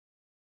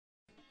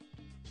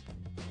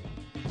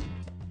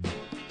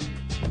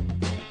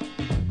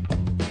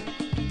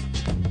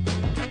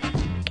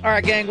All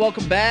right, gang,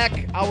 welcome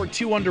back. Hour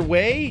 2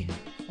 underway.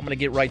 I'm going to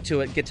get right to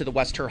it, get to the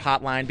Wester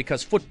Hotline,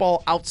 because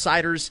Football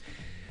Outsiders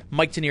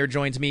Mike Tanier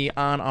joins me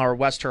on our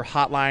Wester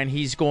Hotline.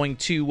 He's going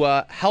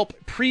to help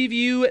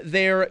preview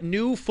their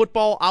new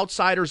Football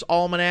Outsiders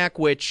Almanac,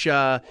 which,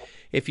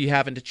 if you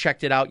haven't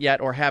checked it out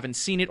yet or haven't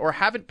seen it or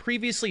haven't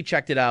previously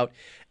checked it out,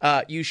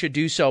 you should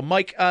do so.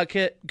 Mike,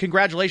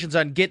 congratulations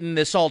on getting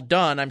this all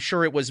done. I'm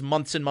sure it was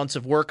months and months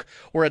of work,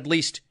 or at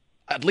least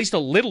a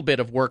little bit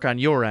of work on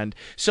your end.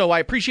 So I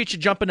appreciate you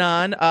jumping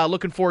on.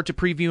 Looking forward to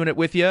previewing it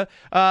with you.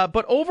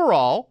 But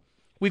overall,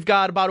 we've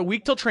got about a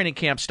week till training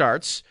camp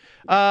starts.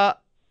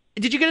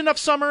 Did you get enough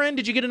summer in?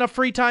 Did you get enough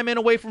free time in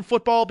away from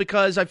football?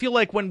 Because I feel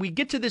like when we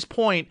get to this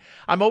point,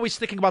 I'm always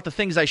thinking about the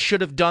things I should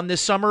have done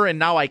this summer, and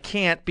now I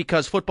can't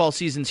because football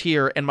season's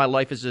here and my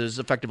life is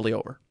effectively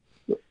over.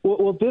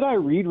 Well, did I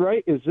read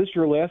right? Is this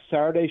your last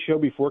Saturday show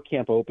before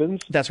camp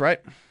opens? That's right.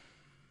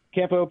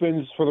 Camp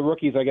opens for the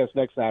rookies, I guess,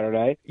 next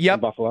Saturday in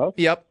Buffalo.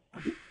 Yep.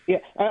 Yeah,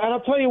 and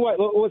I'll tell you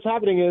what's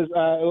happening is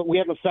we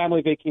have a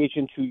family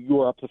vacation to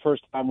Europe, the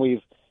first time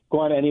we've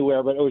gone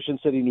anywhere but Ocean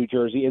City, New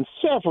Jersey, in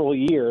several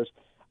years.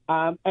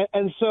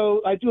 And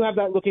so I do have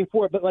that looking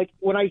forward. But, like,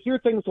 when I hear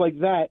things like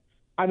that,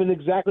 I'm in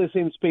exactly the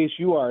same space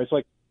you are. It's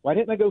like, why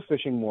didn't I go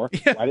fishing more?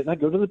 Yeah. Why didn't I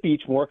go to the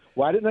beach more?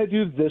 Why didn't I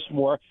do this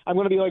more? I'm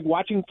going to be like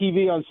watching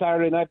TV on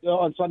Sunday night,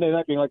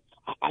 being like,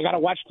 I got to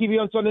watch TV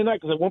on Sunday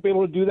night because I won't be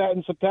able to do that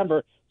in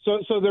September.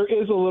 So there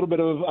is a little bit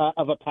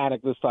of a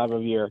panic this time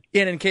of year.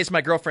 And in case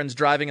my girlfriend's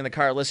driving in the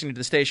car listening to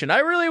the station, I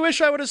really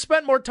wish I would have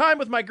spent more time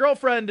with my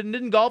girlfriend and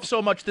didn't golf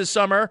so much this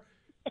summer.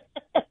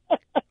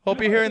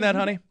 Hope you're hearing that,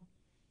 honey.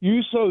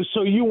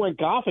 So you went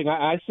golfing.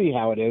 I see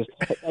how it is.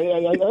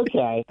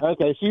 Okay.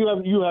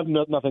 So you have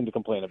nothing to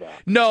complain about.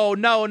 No.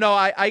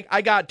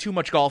 I got too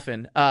much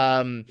golfing.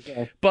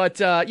 Okay.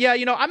 But yeah,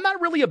 I'm not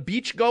really a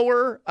beach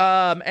goer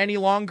any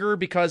longer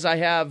because I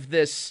have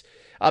this.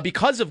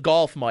 Because of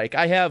golf, Mike,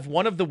 I have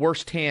one of the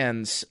worst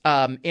tans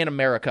in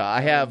America.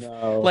 I have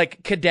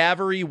like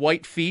cadavery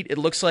white feet. It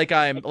looks like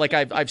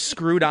I've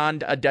screwed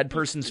on a dead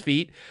person's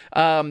feet.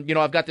 I've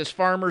got this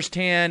farmer's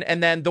tan,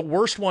 and then the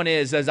worst one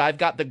is I've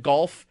got the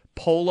golf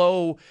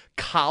polo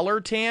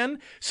collar tan.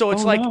 So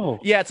it's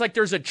it's like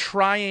there's a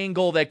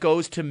triangle that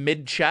goes to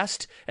mid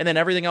chest, and then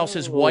everything else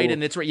is white,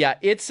 and it's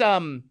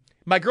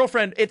my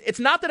girlfriend. It's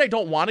not that I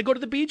don't want to go to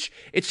the beach.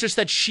 It's just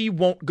that she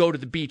won't go to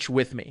the beach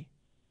with me.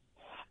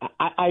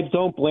 I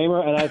don't blame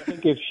her, and I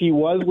think if she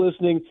was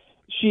listening,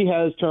 she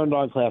has turned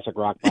on classic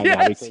rock by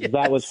now because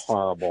that was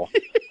horrible.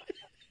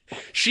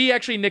 She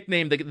actually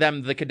nicknamed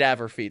them the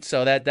cadaver feet,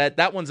 so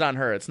that one's on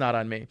her. It's not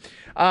on me.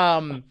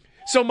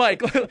 So,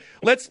 Mike,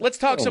 let's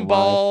talk some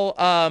ball,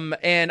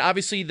 and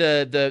obviously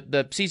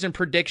the season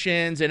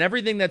predictions and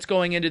everything that's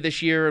going into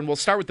this year, and we'll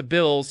start with the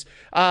Bills.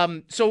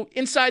 So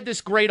inside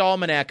this great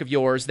almanac of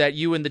yours that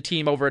you and the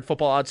team over at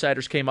Football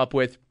Outsiders came up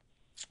with,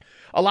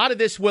 a lot of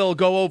this will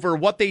go over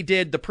what they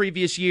did the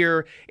previous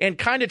year and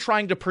kind of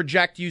trying to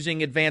project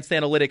using advanced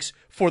analytics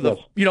for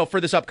for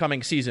this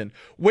upcoming season.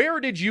 Where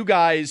did you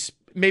guys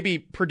maybe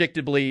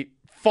predictably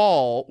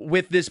fall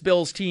with this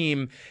Bills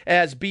team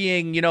as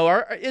being,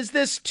 is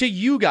this to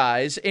you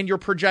guys and your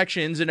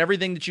projections and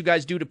everything that you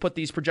guys do to put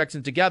these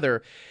projections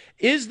together?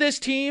 Is this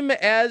team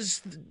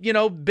as,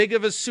 big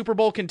of a Super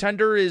Bowl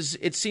contender as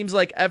it seems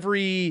like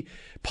every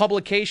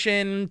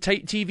publication,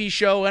 TV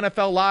show,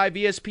 NFL Live,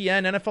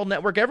 ESPN, NFL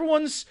Network,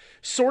 everyone's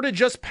sort of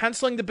just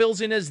penciling the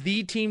Bills in as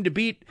the team to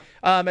beat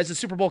as a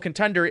Super Bowl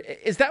contender.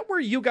 Is that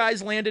where you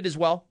guys landed as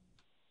well?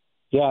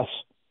 Yes.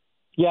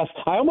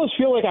 I almost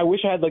feel like I wish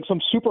I had like some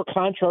super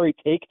contrary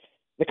take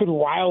that could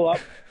rile up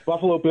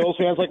Buffalo Bills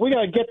fans. Like, we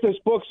got to get this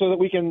book so that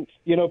we can,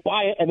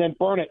 buy it and then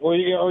burn it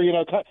or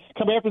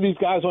come after these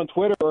guys on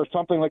Twitter or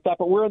something like that.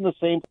 But we're in the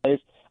same place.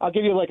 I'll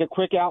give you like a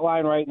quick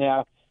outline right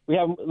now. We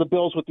have the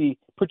Bills with the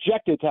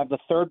projected to have the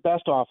third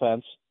best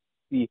offense,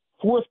 the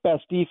fourth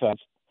best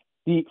defense,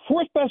 the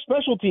fourth best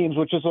special teams,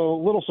 which is a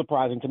little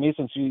surprising to me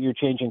since you're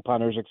changing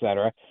punters, et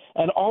cetera.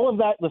 And all of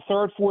that, the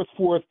third,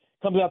 fourth,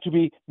 comes out to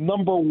be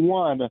number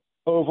one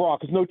overall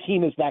because no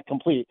team is that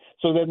complete.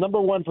 So the number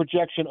one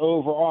projection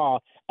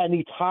overall and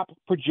the top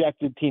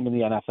projected team in the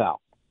NFL.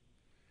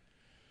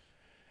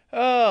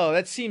 Oh,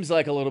 that seems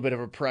like a little bit of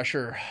a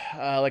pressure,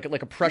 like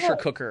a pressure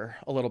cooker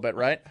a little bit,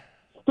 right?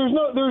 There's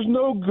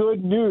no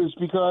good news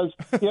because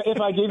if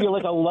I gave you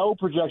like a low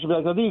projection, be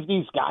like, oh,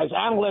 these guys,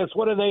 analysts,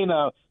 what do they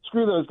know?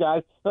 Screw those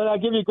guys. But I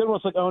give you a good one.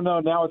 It's like, oh no,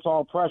 now it's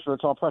all pressure.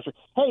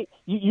 Hey,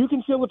 you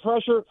can feel the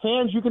pressure.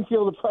 Fans, you can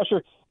feel the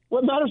pressure.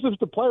 What matters if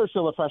the players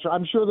feel the pressure?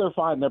 I'm sure they're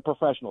fine. They're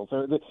professionals.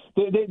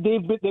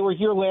 They were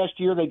here last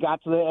year. They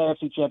got to the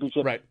AFC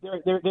Championship. Right.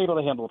 They're able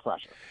to handle the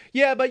pressure.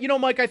 Yeah, but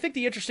Mike, I think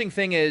the interesting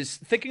thing is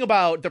thinking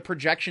about the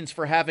projections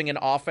for having an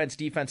offense,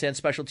 defense, and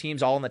special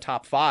teams all in the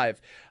top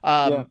five.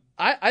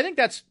 I think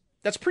that's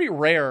pretty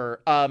rare,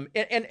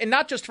 and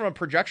not just from a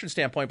projection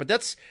standpoint, but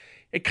that's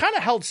it kind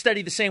of held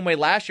steady the same way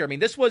last year. I mean,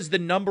 this was the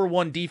number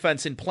one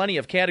defense in plenty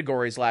of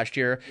categories last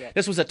year. Yeah.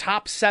 This was a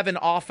top 7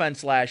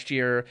 offense last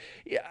year.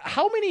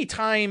 How many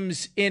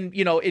times in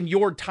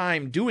your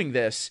time doing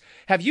this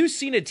have you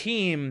seen a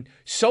team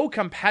so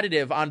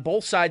competitive on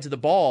both sides of the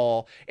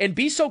ball and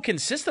be so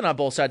consistent on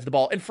both sides of the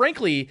ball? And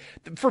frankly,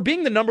 for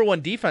being the number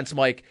one defense,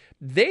 Mike,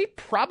 they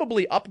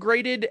probably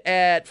upgraded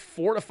at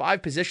 4 to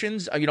 5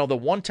 positions. The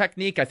one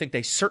technique, I think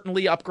they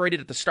certainly upgraded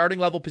at the starting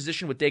level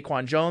position with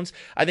Daquan Jones.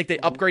 I think they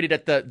upgraded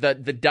at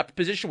the depth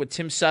position with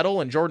Tim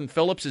Settle and Jordan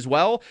Phillips as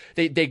well.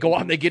 They go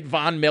out and they get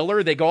Von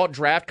Miller. They go out and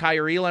draft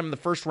Kaiir Elam in the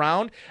first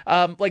round.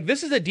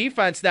 This is a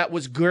defense that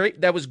was great,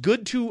 that was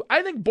good to,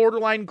 I think,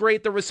 borderline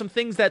great. There was some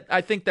things that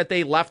I think that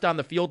they left on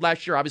the field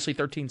last year, obviously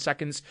 13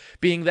 seconds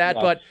being that.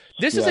 Yes. But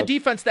this is a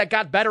defense that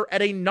got better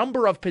at a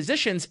number of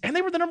positions, and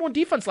they were the number one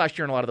defense last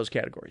year in a lot of those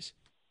categories.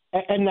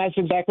 And that's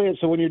exactly it.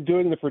 So when you're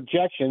doing the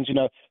projections,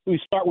 we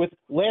start with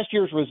last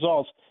year's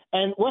results.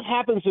 And what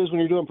happens is when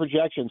you're doing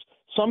projections,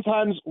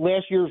 sometimes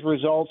last year's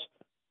results,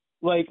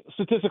 like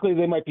statistically,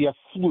 they might be a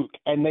fluke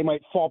and they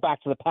might fall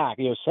back to the pack.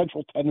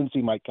 Central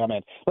tendency might come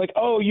in. Like,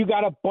 oh, you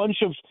got a bunch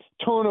of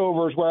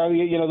turnovers where,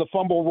 the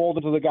fumble rolled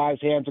into the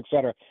guy's hands, et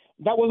cetera.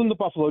 That wasn't the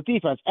Buffalo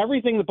defense.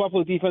 Everything the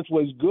Buffalo defense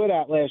was good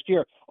at last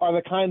year are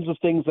the kinds of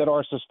things that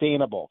are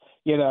sustainable.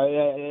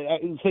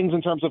 Things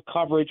in terms of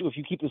coverage, if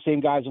you keep the same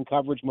guys in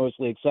coverage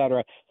mostly, et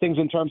cetera. Things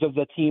in terms of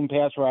the team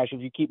pass rush, if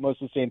you keep most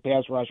of the same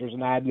pass rushers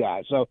and add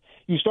guys. So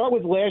you start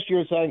with last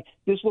year saying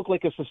this looked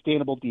like a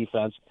sustainable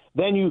defense.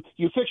 Then you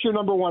fix your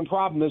number one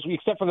problem is,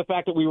 except for the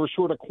fact that we were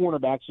short a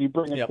cornerback, so you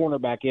bring a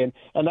cornerback in,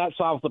 and that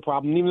solves the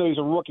problem. And even though he's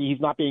a rookie,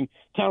 he's not being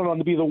counted on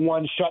to be the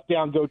one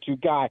shutdown go-to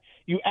guy.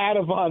 You add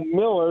a Von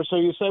Miller, so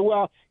you say,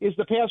 well, is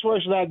the pass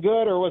rush that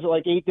good, or was it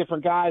like 8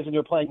 different guys and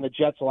you're playing the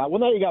Jets a lot? Well,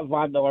 now you got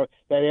Von Miller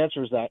that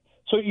answers that.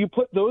 So you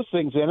put those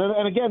things in.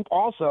 And again,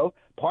 also,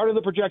 part of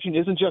the projection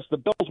isn't just the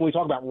Bills when we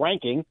talk about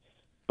ranking,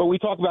 but we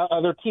talk about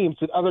other teams.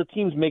 Did other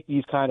teams make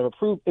these kind of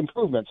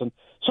improvements? And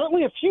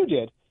certainly a few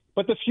did,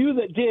 but the few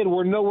that did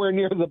were nowhere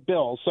near the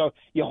Bills. So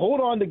you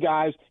hold on to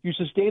guys, you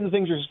sustain the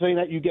things you're sustaining,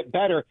 that you get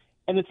better,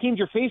 and the teams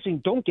you're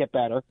facing don't get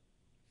better.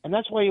 And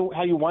that's how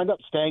you wind up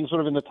staying sort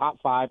of in the top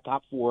 5,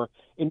 top 4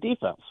 in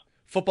defense.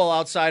 Football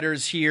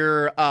Outsiders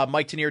here.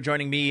 Mike Tanier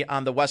joining me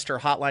on the Wester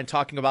Hotline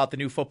talking about the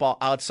new Football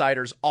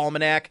Outsiders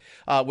Almanac,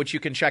 which you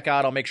can check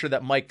out. I'll make sure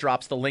that Mike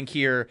drops the link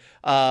here,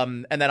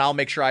 and then I'll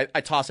make sure I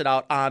toss it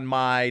out on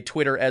my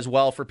Twitter as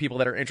well for people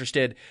that are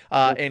interested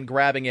in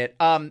grabbing it.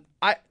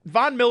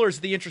 Von Miller's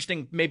the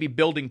interesting maybe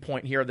building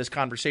point here of this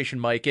conversation,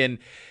 Mike. And,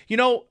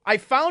 I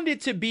found it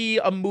to be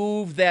a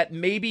move that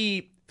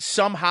maybe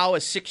somehow a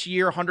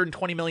 6-year,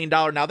 $120 million.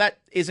 Now, that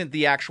isn't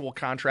the actual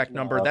contract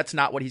number. No. That's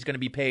not what he's going to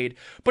be paid.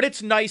 But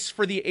it's nice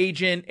for the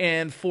agent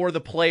and for the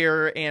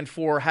player and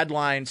for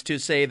headlines to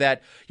say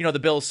that, the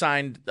Bills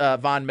signed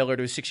Von Miller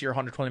to a 6-year,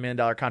 $120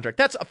 million contract.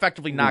 That's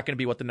effectively not going to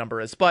be what the number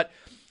is. But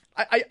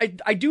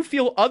I do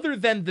feel, other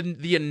than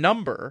the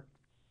number,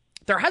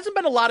 there hasn't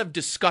been a lot of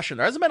discussion.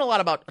 There hasn't been a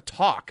lot about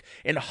talk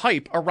and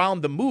hype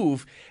around the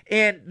move.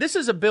 And this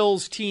is a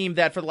Bills team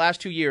that for the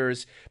last 2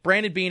 years,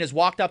 Brandon Beane has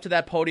walked up to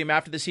that podium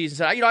after the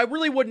season and said, I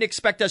really wouldn't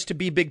expect us to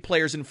be big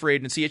players in free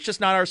agency. It's just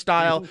not our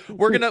style.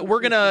 We're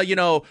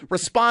gonna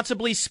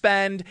responsibly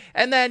spend.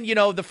 And then,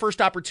 the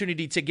first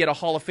opportunity to get a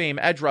Hall of Fame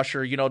edge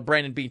rusher,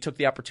 Brandon Beane took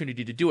the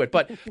opportunity to do it.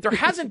 But there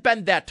hasn't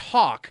been that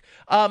talk.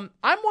 I'm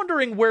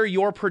wondering where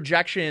your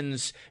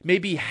projections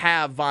maybe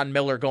have Von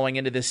Miller going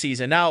into this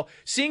season. Now,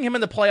 seeing him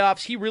in the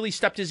playoffs, he really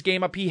stepped his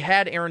game up. He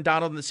had Aaron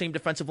Donald in the same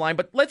defensive line,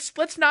 but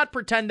let's not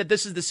pretend that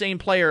this is the same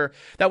player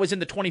that was in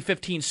the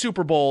 2015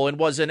 Super Bowl and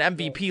was an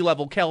MVP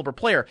level caliber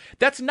player.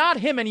 That's not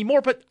him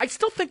anymore, but I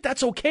still think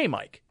that's okay,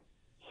 Mike.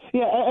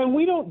 Yeah, and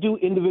we don't do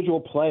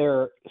individual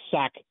player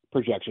sack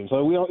projections.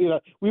 So we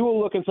don't, we will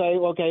look and say,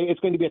 okay, it's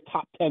going to be a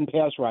top 10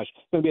 pass rush.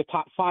 It's going to be a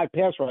top 5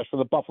 pass rush for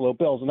the Buffalo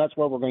Bills, and that's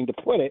where we're going to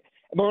put it.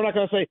 But we're not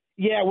going to say,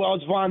 yeah, well,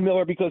 it's Von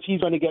Miller because he's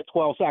going to get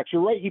 12 sacks.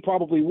 You're right, he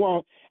probably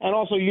won't. And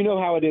also,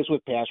 how it is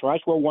with pass rush,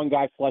 where one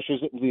guy flushes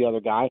it into the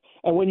other guy.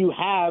 And when you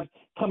have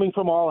coming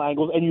from all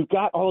angles, and you've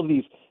got all of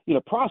these,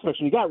 prospects,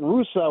 and you got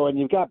Russo, and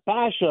you've got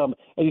Basham,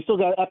 and you still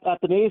got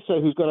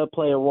Epinesa who's going to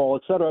play a role,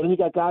 et cetera. And then you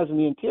got guys in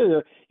the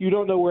interior. You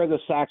don't know where the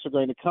sacks are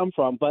going to come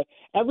from. But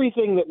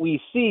everything that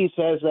we see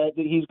says that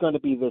he's going to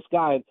be this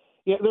guy.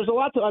 There's a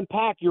lot to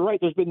unpack. You're right.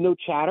 There's been no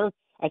chatter.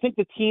 I think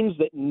the teams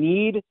that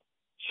need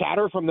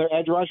chatter from their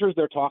edge rushers,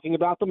 they're talking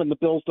about them, and the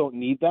Bills don't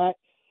need that.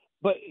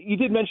 But you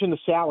did mention the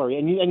salary,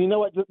 and you know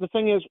what? The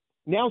thing is,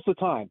 now's the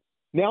time.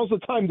 Now's the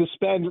time to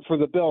spend for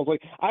the Bills.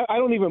 Like, I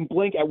don't even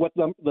blink at what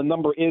the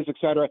number is, et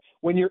cetera.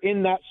 When you're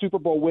in that Super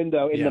Bowl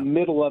window, in the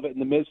middle of it, in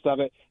the midst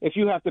of it, if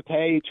you have to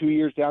pay 2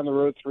 years down the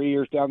road, 3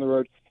 years down the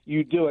road,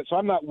 you do it. So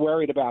I'm not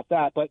worried about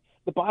that. But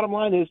the bottom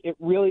line is it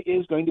really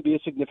is going to be a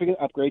significant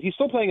upgrade. He's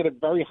still playing at a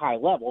very high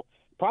level,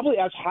 probably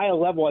as high a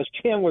level as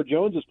Chandler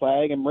Jones is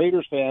playing, and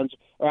Raiders fans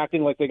are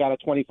acting like they got a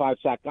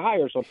 25-sack guy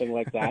or something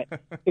like that.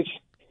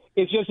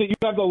 It's just that you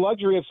have the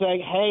luxury of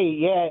saying, hey,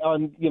 yeah,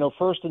 on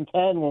 1st and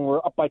 10 when we're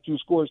up by 2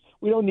 scores,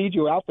 we don't need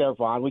you out there,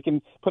 Vaughn. We can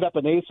put up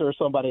an ace or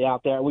somebody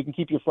out there, and we can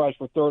keep you fresh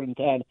for 3rd and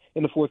 10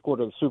 in the 4th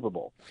quarter of the Super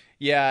Bowl.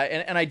 Yeah,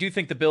 and I do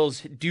think the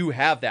Bills do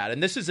have that.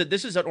 And this is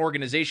an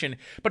organization.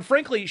 But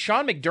frankly,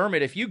 Sean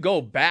McDermott, if you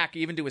go back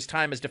even to his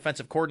time as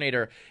defensive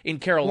coordinator in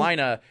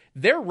Carolina,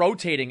 they're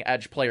rotating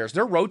edge players.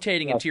 They're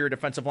rotating interior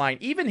defensive line.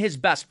 Even his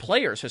best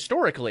players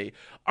historically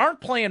aren't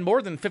playing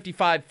more than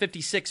 55,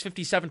 56,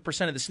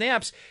 57% of the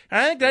snaps. And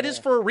I think that is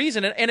for a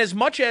reason. And as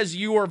much as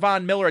you are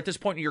Von Miller at this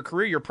point in your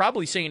career, you're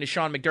probably saying to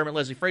Sean McDermott,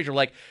 Leslie Frazier,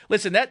 like,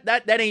 listen,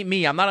 that ain't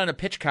me. I'm not on a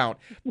pitch count.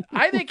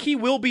 I think he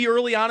will be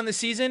early on in the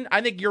season.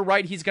 I think you're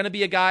right. He's going to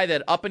be a guy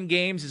that up in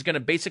games is going to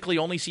basically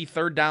only see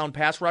 3rd down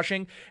pass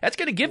rushing. That's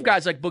going to give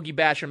guys like Boogie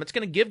Basham. It's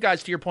going to give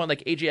guys, to your point,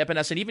 like A.J.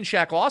 Epinesa and even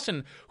Shaq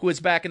Lawson, who is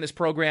back in this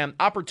program,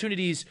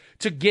 opportunities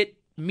to get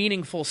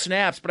meaningful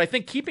snaps. But I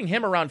think keeping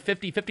him around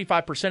 50,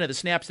 55% of the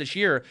snaps this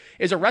year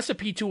is a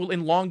recipe to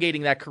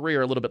elongating that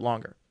career a little bit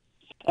longer.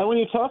 And when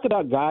you talk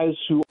about guys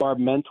who are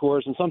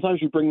mentors, and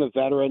sometimes you bring the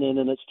veteran in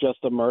and it's just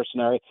a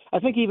mercenary, I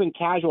think even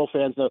casual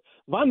fans know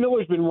Von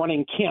Miller's been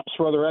running camps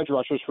for other edge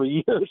rushers for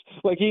years.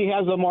 Like, he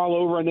has them all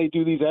over and they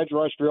do these edge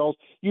rush drills.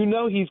 You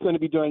know he's going to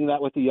be doing that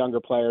with the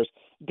younger players.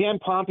 Dan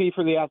Pompey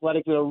for The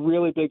Athletic did a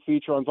really big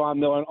feature on Von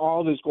Miller and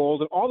all of his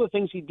goals and all the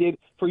things he did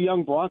for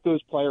young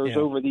Broncos players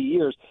over the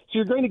years. So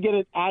you're going to get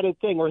an added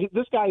thing where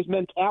this guy's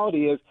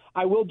mentality is,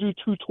 I will do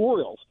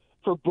tutorials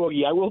for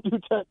Boogie. I will do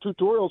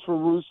tutorials for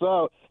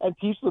Rousseau and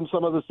teach them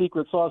some of the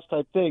secret sauce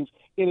type things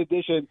in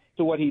addition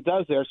to what he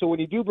does there. So when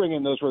you do bring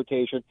in those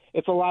rotations,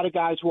 it's a lot of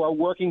guys who are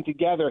working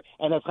together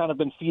and have kind of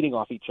been feeding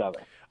off each other.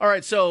 All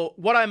right, so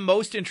what I'm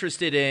most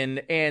interested in,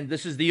 and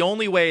this is the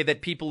only way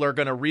that people are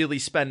going to really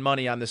spend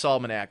money on this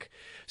almanac.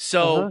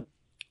 So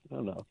I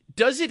don't know.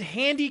 Does it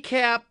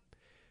handicap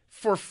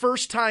for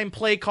first-time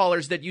play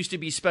callers that used to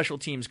be special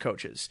teams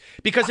coaches?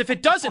 Because if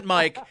it doesn't,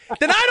 Mike,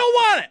 then I don't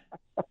want it.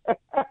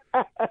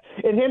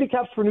 It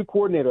handicaps for new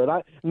coordinator,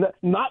 and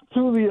not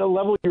to the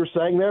level you're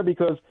saying there,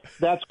 because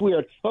that's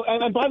weird.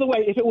 And by the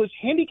way, if it was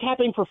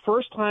handicapping for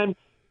first-time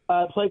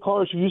play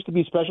callers who used to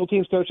be special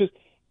teams coaches,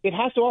 it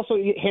has to also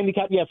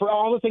handicap, for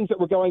all the things that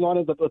were going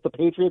on with the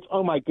Patriots.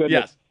 Oh, my goodness.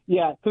 Yes.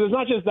 Yeah, because it's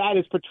not just that,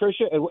 it's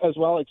Patricia as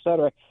well, et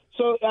cetera.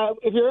 So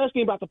if you're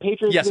asking about the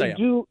Patriots, yes, they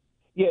do.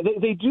 Yeah,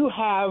 they do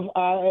have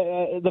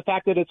the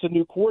fact that it's a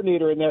new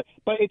coordinator in there,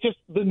 but it's just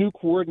the new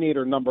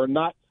coordinator number,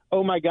 not,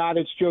 oh, my God,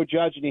 it's Joe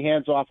Judge and he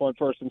hands off on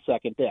 1st and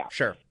 2nd down.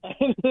 Sure.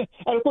 And,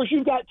 of course,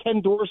 you've got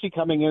Ken Dorsey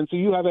coming in, so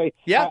you have I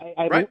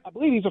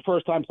believe he's a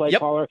first-time play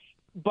caller.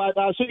 But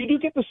so you do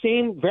get the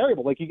same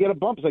variable. Like, you get a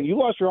bump. It's like, you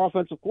lost your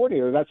offensive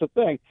coordinator. That's the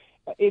thing.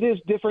 It is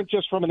different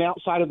just from an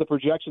outside of the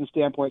projection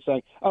standpoint,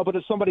 saying, oh, but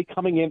it's somebody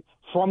coming in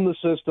from the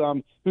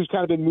system who's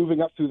kind of been moving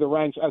up through the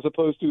ranks, as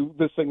opposed to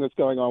this thing that's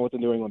going on with the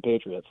New England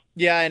Patriots.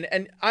 Yeah,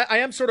 and I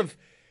am sort of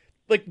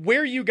like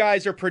where you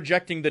guys are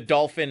projecting the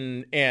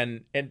Dolphin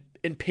and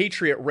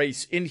Patriot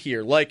race in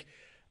here. Like,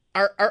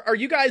 Are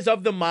you guys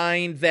of the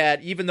mind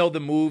that even though the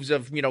moves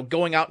of,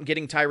 going out and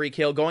getting Tyreek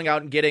Hill, going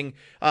out and getting,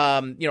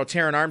 Terron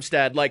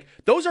Armstead, like,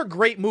 those are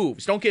great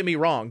moves, don't get me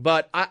wrong,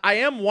 but I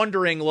am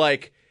wondering,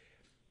 like,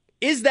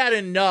 is that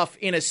enough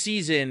in a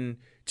season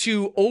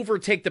to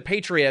overtake the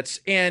Patriots?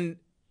 And,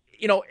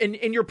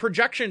 in your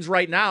projections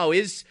right now,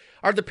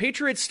 are the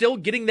Patriots still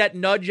getting that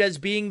nudge as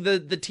being the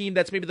team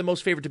that's maybe the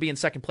most favored to be in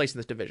second place in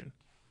this division?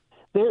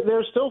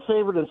 They're still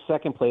favored in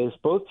second place.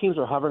 Both teams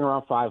are hovering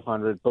around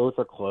 500. Both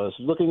are close.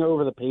 Looking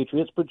over the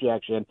Patriots'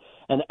 projection,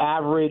 an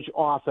average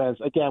offense,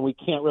 again, we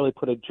can't really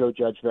put a Joe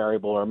Judge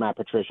variable or a Matt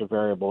Patricia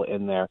variable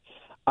in there.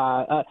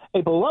 A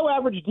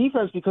below-average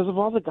defense because of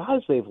all the guys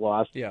they've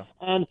lost. Yeah.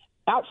 And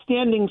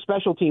outstanding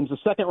special teams, the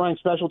second-ranked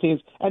special teams,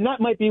 and that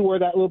might be where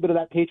that little bit of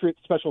that Patriot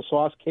special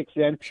sauce kicks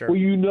in, sure,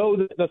 where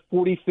that the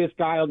 45th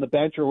guy on the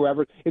bench or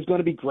whoever is going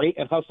to be great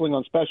at hustling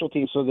on special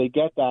teams, so they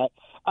get that.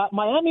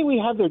 Miami, we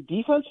have their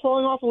defense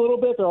falling off a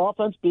little bit, their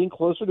offense being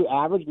closer to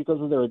average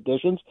because of their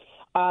additions.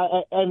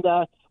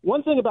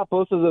 One thing about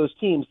both of those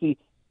teams, the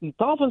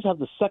Dolphins have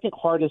the second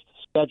hardest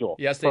schedule.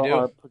 Yes, they do.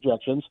 Our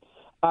projections.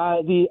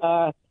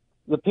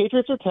 The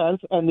Patriots are 10th,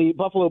 and the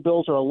Buffalo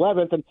Bills are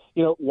 11th. And,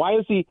 why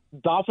is the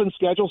Dolphins'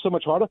 schedule so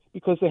much harder?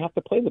 Because they have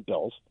to play the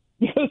Bills.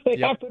 Because they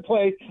have to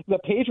play the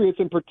Patriots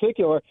in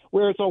particular,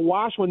 where it's a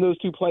wash when those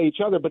two play each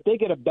other, but they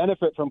get a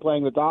benefit from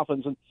playing the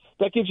Dolphins. And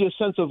that gives you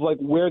a sense of, like,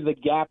 where the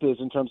gap is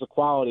in terms of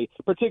quality,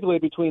 particularly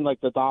between,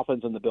 like, the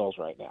Dolphins and the Bills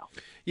right now.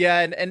 Yeah,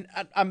 and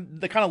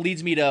that kind of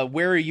leads me to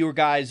where you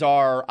guys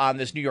are on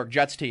this New York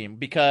Jets team,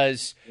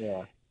 because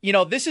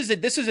this is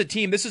a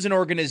team, this is an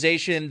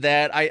organization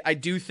that I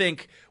do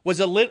think was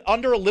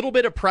under a little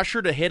bit of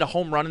pressure to hit a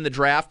home run in the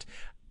draft.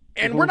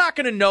 And we're not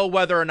going to know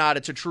whether or not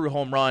it's a true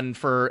home run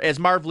for, as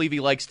Marv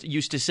Levy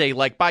used to say,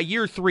 like, by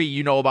year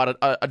 3, about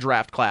a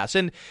draft class.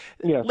 And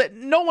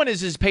no one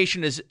is as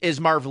patient as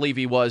Marv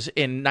Levy was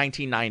in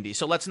 1990.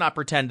 So let's not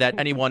pretend that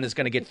anyone is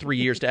going to get 3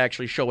 years to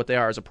actually show what they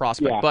are as a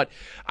prospect. But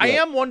I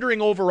am wondering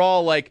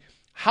overall, like,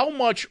 how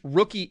much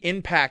rookie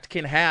impact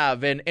can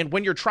have. And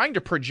when you're trying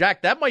to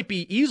project, that might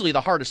be easily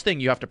the hardest thing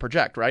you have to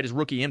project, right, is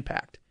rookie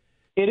impact.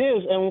 It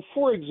is. And,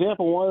 for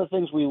example, one of the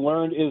things we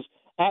learned is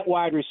at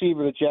wide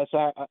receiver, the Jets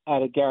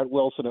added Garrett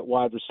Wilson at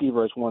wide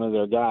receiver as one of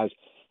their guys.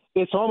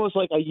 It's almost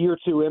like a year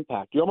two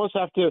impact. You almost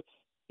have to,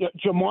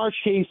 Jamar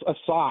Chase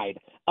aside,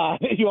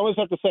 you almost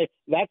have to say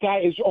that guy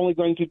is only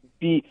going to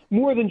be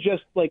more than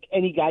just like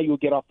any guy you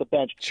would get off the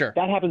bench. Sure.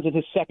 That happens in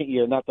his second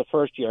year, not the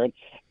first year. And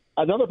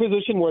another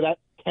position where that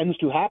tends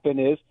to happen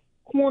is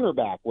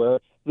cornerback, where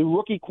the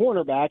rookie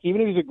cornerback,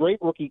 even if he's a great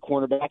rookie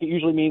cornerback, it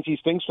usually means he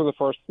stinks for the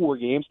first 4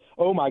 games.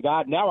 Oh, my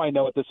God, now I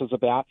know what this is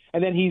about.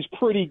 And then he's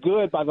pretty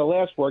good by the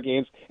last 4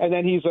 games, and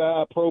then he's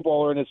a Pro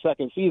Bowler in his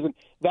second season.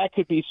 That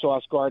could be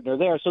Sauce Gardner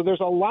there. So there's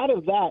a lot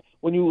of that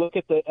when you look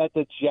at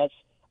the Jets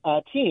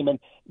team. And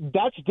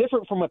that's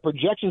different from a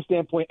projection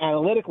standpoint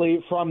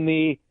analytically from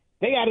they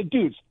added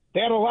dudes. They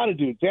had a lot of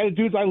dudes. They had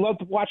dudes I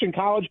loved watching in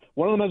college.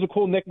 One of them has a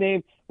cool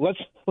nickname. Let's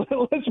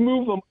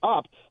move them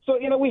up. So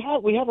we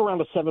have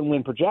around a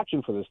 7-win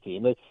projection for this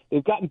team.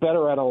 They've gotten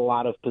better at a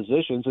lot of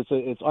positions.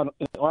 It's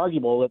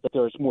arguable that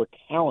there's more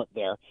talent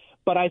there.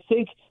 But I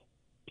think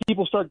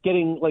people start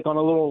getting like on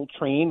a little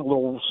train, a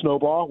little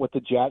snowball with the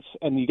Jets,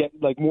 and you get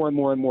like more and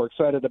more and more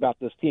excited about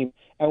this team.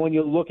 And when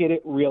you look at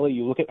it, really,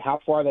 you look at how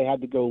far they had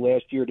to go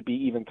last year to be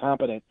even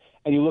competent,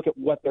 and you look at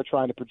what they're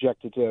trying to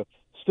project to do.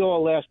 Still a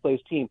last-place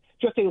team.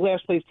 Just a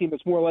last-place team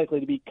that's more likely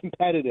to be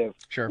competitive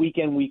week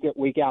in,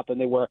 week out than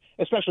they were,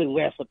 especially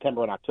last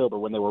September and October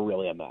when they were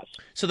really a mess.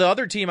 So the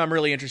other team I'm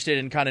really interested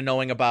in kind of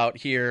knowing about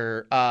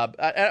here,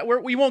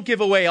 we won't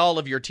give away all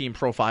of your team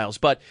profiles,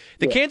 but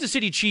the Kansas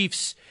City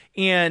Chiefs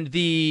and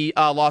the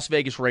Las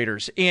Vegas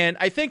Raiders. And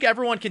I think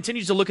everyone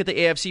continues to look at the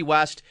AFC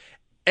West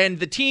and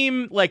the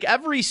team, like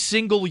every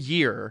single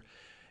year,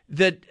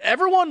 that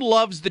everyone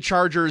loves the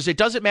Chargers. It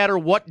doesn't matter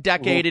what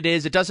decade it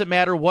is. It doesn't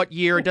matter what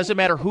year. It doesn't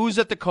matter who's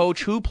at the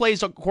coach, who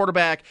plays a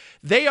quarterback.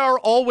 They are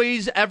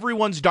always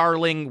everyone's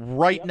darling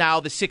right now,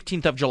 the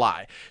 16th of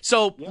July.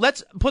 So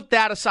let's put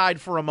that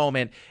aside for a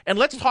moment, and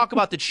let's talk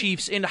about the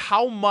Chiefs and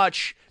how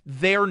much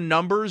their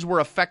numbers were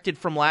affected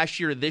from last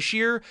year to this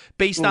year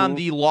based on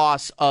the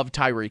loss of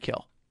Tyreek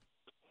Hill.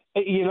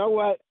 You know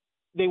what?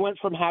 They went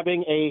from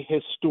having a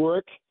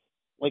historic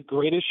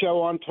greatest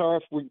show on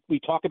turf, we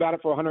talk about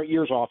it for 100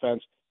 years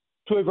offense,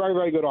 to a very,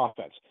 very good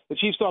offense. The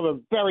Chiefs still have a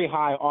very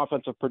high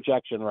offensive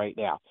projection right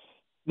now.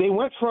 They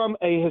went from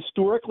a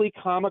historically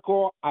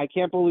comical, I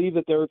can't believe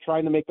that they're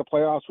trying to make the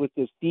playoffs with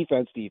this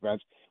defense,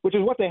 which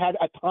is what they had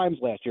at times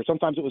last year.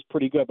 Sometimes it was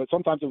pretty good, but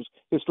sometimes it was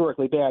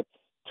historically bad,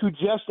 to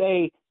just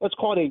let's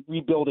call it a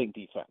rebuilding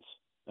defense.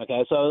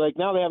 Okay, so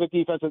now they have a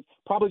defense that's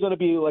probably going to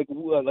be like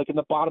in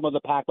the bottom of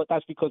the pack, but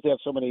that's because they have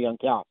so many young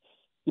talent.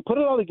 You put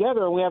it all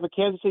together, and we have a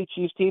Kansas City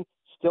Chiefs team,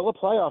 still a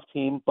playoff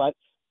team, but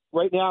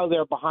right now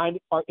they're behind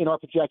in our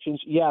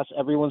projections. Yes,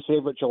 everyone's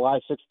favorite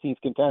July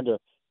 16th contender,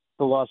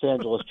 the Los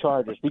Angeles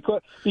Chargers,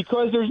 because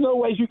there's no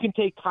way you can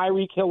take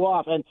Tyreek Hill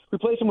off and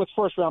replace him with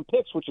first-round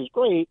picks, which is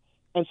great,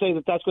 and say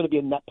that that's going to be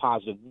a net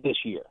positive this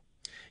year.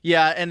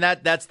 Yeah, and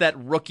that's that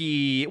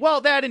rookie.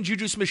 Well, that and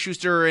Juju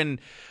Smith-Schuster and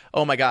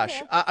oh my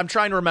gosh, I'm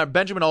trying to remember.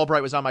 Benjamin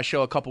Albright was on my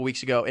show a couple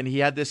weeks ago, and he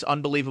had this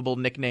unbelievable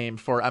nickname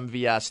for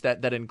MVS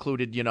that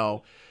included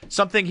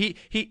something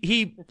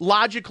he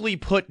logically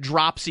put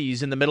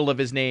dropsies in the middle of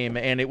his name,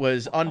 and it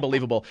was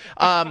unbelievable.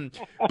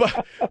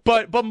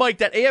 But Mike,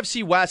 that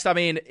AFC West, I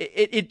mean,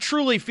 it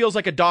truly feels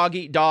like a dog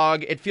eat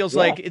dog. It feels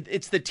like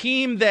it's the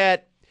team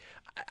that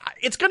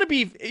it's going to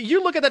be.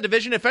 You look at that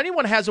division. If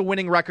anyone has a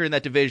winning record in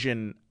that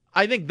division,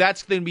 I think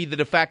that's going to be the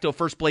de facto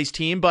first place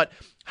team. But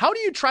how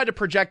do you try to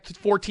project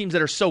 4 teams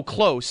that are so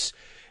close?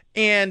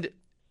 And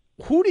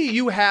who do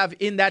you have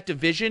in that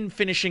division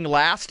finishing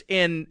last?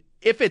 And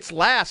if it's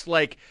last,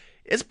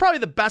 it's probably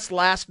the best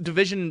last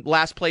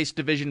place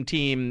division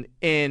team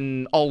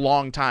in a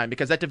long time,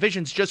 because that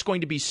division's just going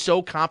to be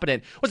so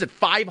competent. Was it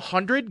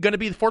 500 going to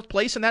be the 4th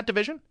place in that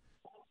division?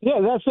 Yeah,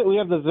 that's it. We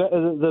have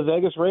the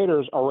Vegas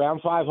Raiders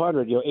around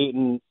 500,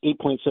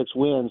 8.6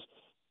 wins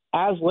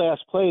as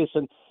last place.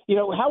 And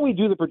how we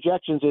do the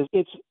projections is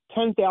it's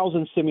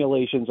 10,000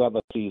 simulations of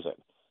a season.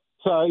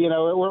 So,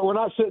 we're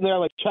not sitting there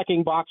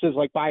checking boxes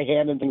by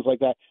hand and things like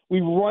that.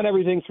 We run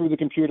everything through the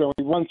computer.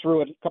 We run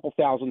through it a couple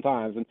thousand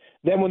times. And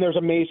then when there's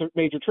a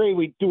major trade,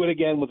 we do it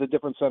again with a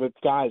different set of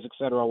guys, et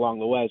cetera, along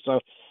the way. So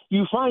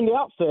you find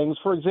out things.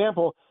 For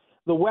example,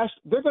 the West,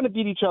 they're going to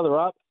beat each other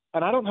up.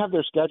 And I don't have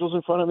their schedules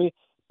in front of me,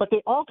 but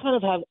they all kind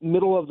of have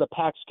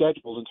middle-of-the-pack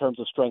schedules in terms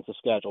of strength of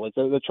schedule.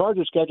 The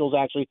Chargers' schedules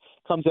actually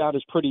comes out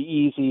as pretty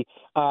easy.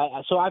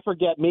 So I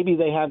forget, maybe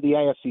they have the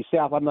AFC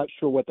South. I'm not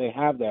sure what they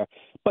have there.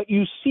 But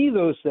you see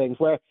those things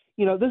where,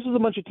 this is a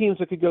bunch of teams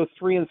that could go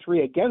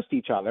 3-3 against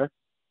each other,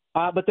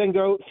 but then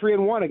go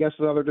 3-1 against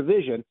another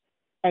division.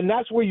 And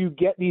that's where you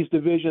get these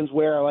divisions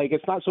where,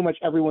 it's not so much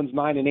everyone's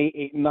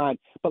 9-8, 8-9,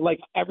 but,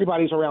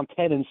 everybody's around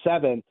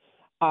 10-7.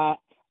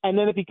 And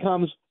then it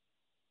becomes,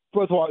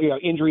 first of all,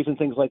 injuries and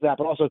things like that,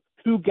 but also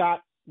who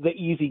got the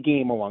easy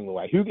game along the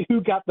way?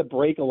 Who got the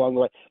break along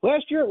the way?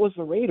 Last year it was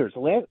the Raiders.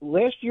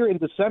 Last year in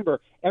December,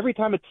 every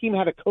time a team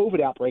had a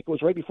COVID outbreak, it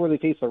was right before they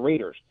faced the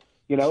Raiders.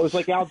 You know, it was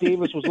like Al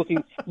Davis was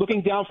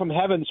looking down from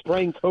heaven,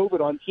 spraying COVID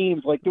on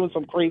teams, like doing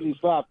some crazy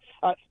stuff.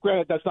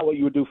 Granted, that's not what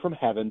you would do from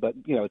heaven, but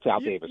you know, it's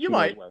Al Davis. You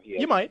might.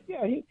 You might.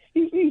 Yeah,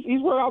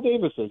 he's where Al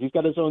Davis is. He's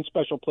got his own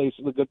special place,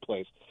 the good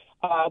place.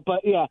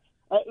 But yeah.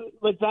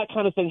 Like that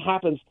kind of thing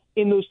happens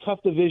in those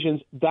tough divisions.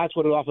 That's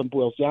what it often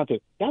boils down to.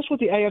 That's what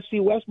the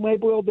AFC West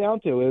might boil down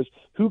to, is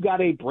who got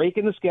a break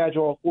in the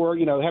schedule, or,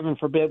 you know, heaven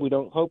forbid, we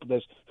don't hope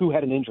this, who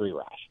had an injury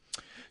rash.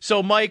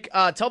 So, Mike,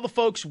 tell the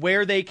folks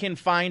where they can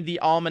find the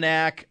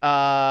almanac.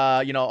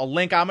 You know, a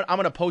link. I'm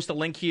going to post a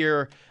link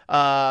here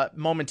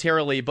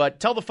momentarily, but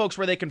tell the folks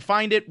where they can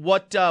find it,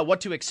 what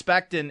to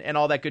expect, and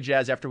all that good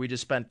jazz. After we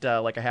just spent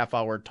like a half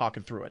hour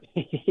talking through it.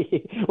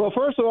 Well,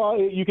 first of all,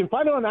 you can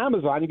find it on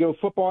Amazon. You go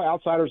Football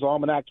Outsiders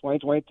Almanac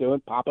 2022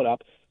 and pop it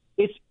up.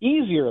 It's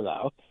easier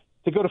though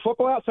to go to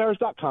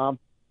footballoutsiders.com,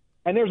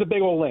 and there's a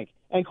big old link.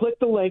 And click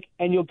the link,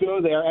 and you'll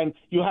go there, and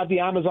you'll have the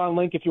Amazon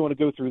link if you want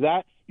to go through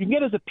that. You can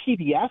get it as a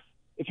PDF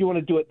if you want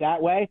to do it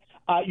that way.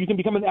 You can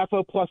become an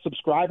FO Plus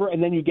subscriber,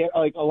 and then you get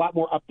like a lot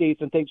more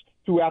updates and things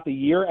throughout the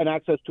year and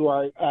access to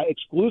our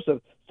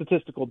exclusive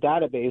statistical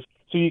database,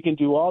 so you can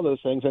do all those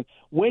things. And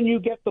when you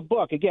get the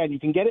book, again, you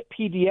can get it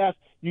PDF,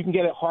 you can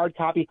get it hard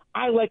copy.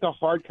 I like a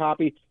hard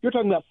copy. You're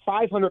talking about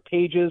 500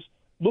 pages.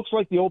 Looks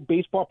like the old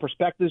baseball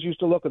prospectus used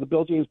to look, or the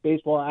Bill James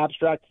baseball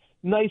abstract.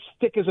 Nice,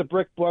 thick as a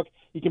brick book.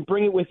 You can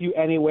bring it with you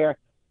anywhere.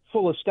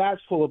 Full of stats,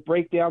 full of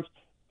breakdowns,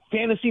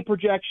 fantasy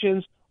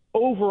projections,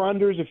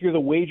 over-unders. If you're the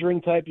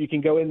wagering type, you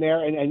can go in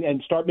there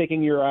and start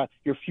making your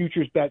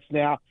futures bets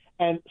now,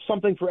 and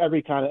something for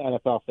every kind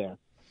of NFL fan.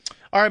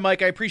 All right,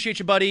 Mike, I appreciate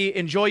you, buddy.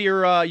 Enjoy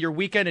your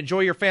weekend. Enjoy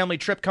your family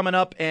trip coming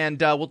up,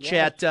 and we'll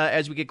chat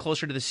as we get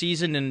closer to the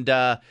season. And,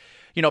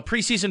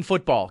 preseason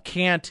football.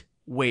 Can't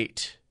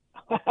wait.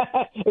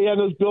 Yeah,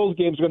 those Bills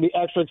games are going to be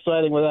extra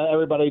exciting with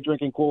everybody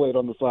drinking Kool-Aid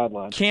on the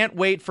sideline. Can't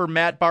wait for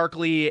Matt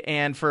Barkley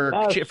and for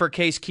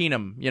Case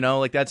Keenum. You know,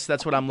 like that's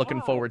what I'm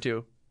looking forward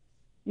to.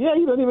 Yeah,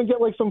 you don't even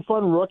get like some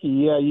fun rookie.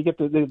 Yeah, you get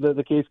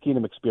the Case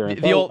Keenum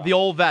experience. The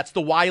old vets,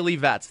 the wily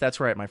vets. That's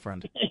right, my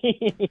friend.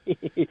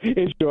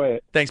 Enjoy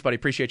it. Thanks, buddy.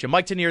 Appreciate you.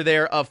 Mike Tanier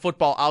there of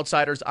Football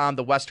Outsiders on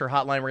the Wester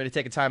Hotline. We're going to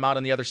take a time out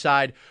on the other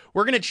side.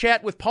 We're going to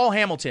chat with Paul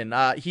Hamilton.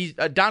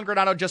 Don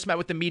Granado just met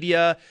with the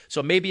media,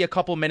 so maybe a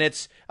couple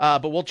minutes,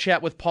 but we'll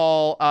chat with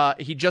Paul.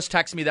 He just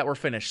texted me that we're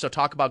finished, so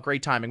talk about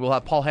great timing. We'll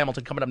have Paul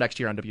Hamilton coming up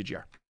next year on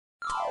WGR.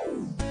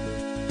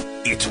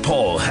 It's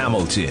Paul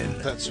Hamilton.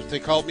 That's what they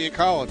called me in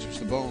college, was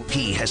the bone.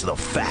 He has the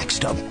facts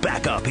to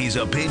back up his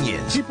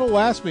opinions. People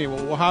ask me,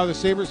 well, how are the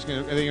Sabres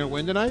going to, are they going to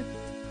win tonight?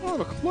 I don't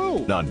have a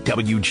clue. On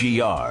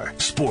WGR,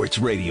 Sports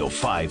Radio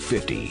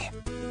 550.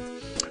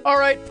 All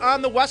right,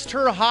 on the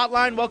Wester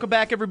Hotline, welcome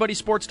back, everybody.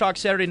 Sports Talk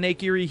Saturday, Nate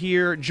Geary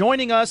here.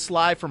 Joining us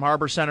live from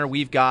Harbor Center,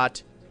 we've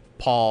got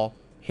Paul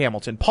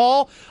Hamilton.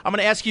 Paul, I'm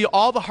going to ask you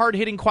all the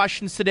hard-hitting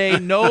questions today.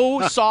 No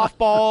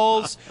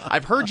softballs.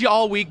 I've heard you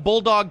all week.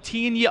 Bulldog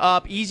teeing you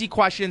up. Easy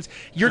questions.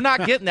 You're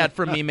not getting that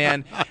from me,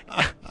 man.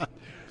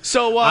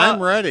 So I'm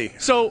ready.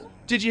 So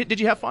did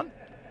you have fun?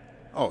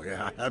 Oh,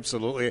 yeah,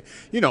 absolutely.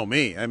 You know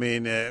me. I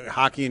mean,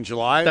 hockey in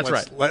July. That's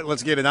right.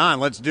 Let's get it on.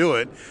 Let's do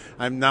it.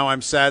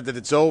 I'm sad that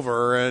it's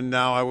over, and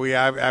now we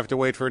have to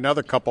wait for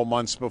another couple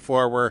months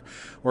before we're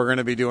going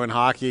to be doing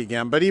hockey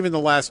again. But even the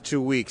last 2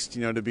 weeks,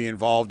 to be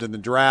involved in the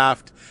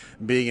draft,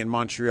 being in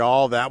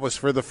Montreal, that was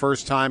for the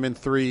first time in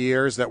 3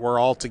 years that we're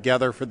all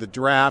together for the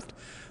draft.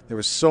 There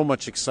was so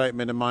much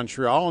excitement in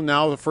Montreal, and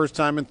now the first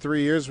time in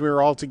 3 years we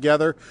were all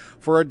together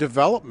for a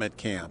development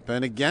camp.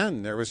 And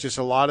again, there was just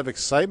a lot of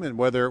excitement,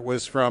 whether it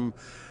was from,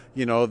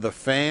 the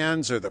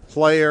fans or the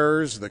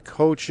players, the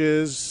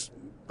coaches,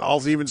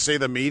 I'll even say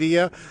the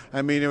media.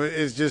 I mean,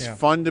 it's just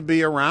fun to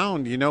be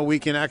around. We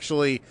can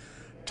actually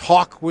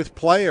talk with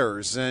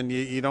players, and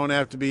you don't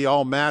have to be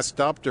all masked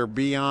up or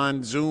be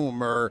on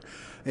Zoom or,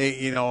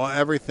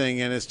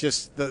 everything. And it's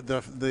just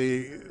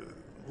the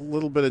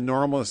little bit of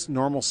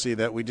normalcy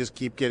that we just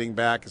keep getting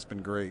back has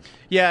been great.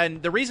 Yeah,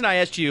 and the reason I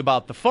asked you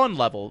about the fun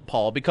level,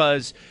 Paul,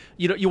 because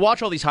you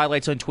watch all these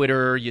highlights on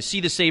Twitter, you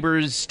see the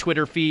Sabres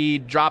Twitter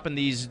feed dropping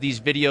these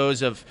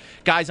videos of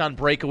guys on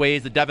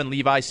breakaways, the Devin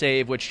Levi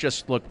save, which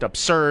just looked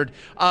absurd.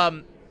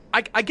 I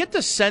get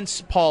the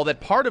sense, Paul,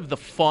 that part of the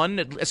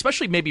fun,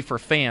 especially maybe for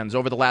fans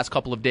over the last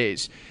couple of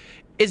days,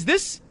 is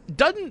this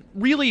doesn't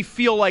really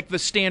feel like the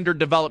standard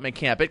development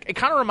camp. It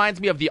kind of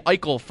reminds me of the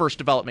Eichel first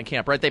development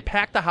camp, right? They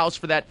packed the house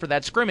for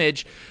that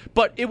scrimmage,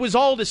 but it was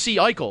all to see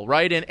Eichel,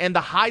 right? And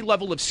the high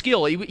level of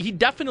skill. He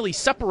definitely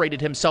separated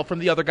himself from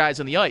the other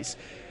guys on the ice.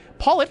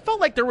 Paul, it felt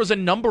like there was a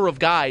number of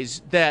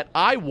guys that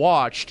I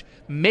watched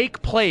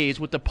make plays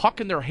with the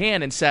puck in their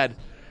hand and said,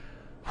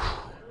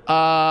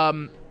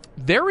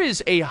 there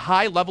is a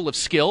high level of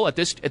skill at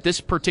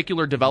this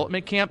particular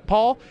development camp,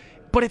 Paul.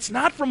 But it's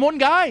not from one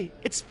guy.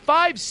 It's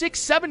 5, 6,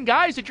 7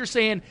 guys that you're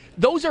saying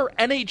those are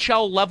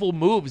NHL level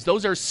moves.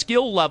 Those are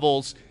skill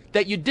levels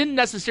that you didn't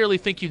necessarily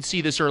think you'd see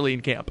this early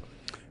in camp.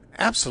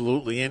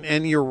 Absolutely,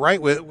 and you're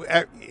right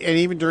and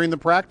even during the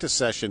practice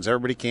sessions,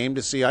 everybody came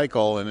to see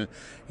Eichel, and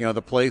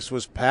the place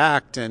was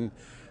packed, and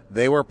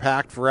they were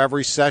packed for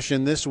every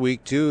session this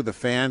week too. The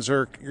fans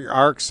are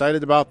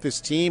excited about this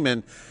team,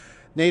 and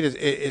Nate,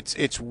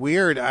 it's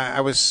weird.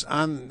 I was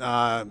on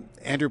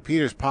Andrew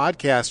Peters'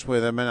 podcast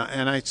with him,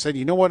 and I said,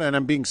 you know what? And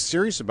I'm being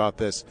serious about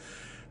this.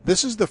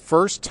 This is the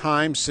first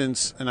time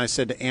since, and I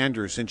said to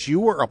Andrew, since you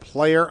were a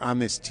player on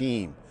this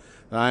team,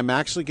 that I'm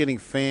actually getting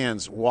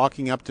fans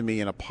walking up to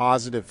me in a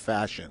positive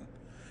fashion,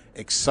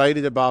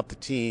 excited about the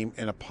team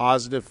in a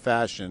positive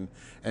fashion,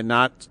 and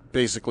not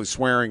basically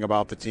swearing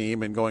about the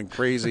team and going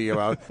crazy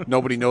about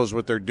nobody knows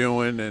what they're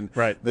doing and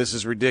this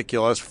is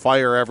ridiculous,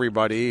 fire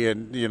everybody,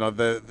 and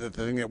the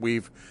thing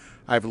that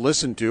I've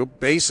listened to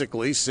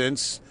basically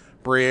since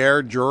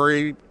Briere,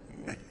 Drury,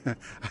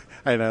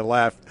 and I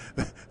laughed,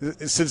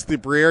 since the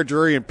Briere,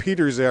 Drury, and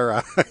Peters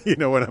era,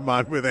 when I'm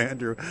on with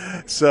Andrew.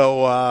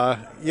 So,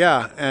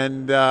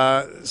 and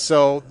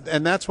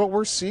that's what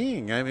we're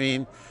seeing. I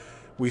mean,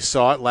 we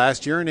saw it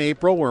last year in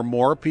April where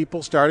more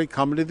people started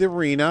coming to the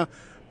arena,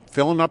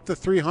 filling up the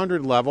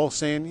 300 level,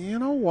 saying, you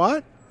know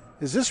what?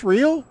 Is this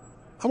real?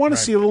 I want to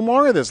see a little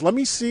more of this. Let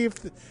me see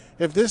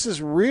if this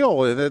is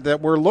real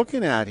that we're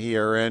looking at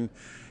here. And,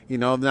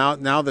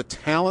 now the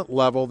talent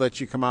level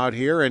that you come out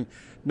here, and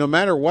no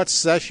matter what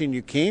session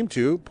you came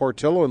to,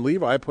 Portillo and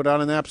Levi put on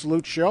an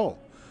absolute show.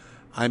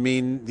 I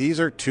mean, these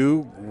are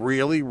two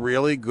really,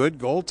 really good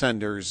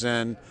goaltenders.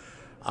 And,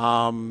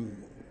 I'm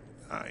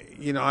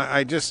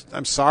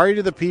sorry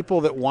to the people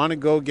that want to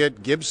go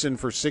get Gibson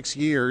for 6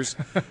 years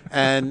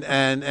and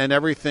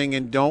everything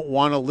and don't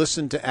want to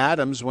listen to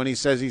Adams when he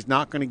says he's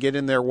not going to get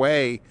in their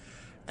way.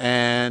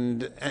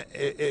 And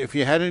if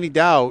you had any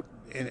doubt,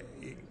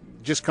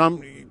 just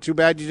come. Too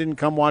bad you didn't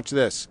come watch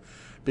this,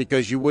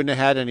 because you wouldn't have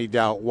had any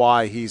doubt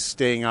why he's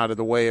staying out of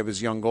the way of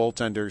his young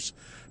goaltenders.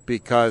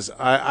 Because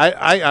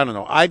I don't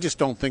know. I just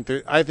don't think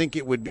that. I think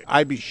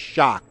I'd be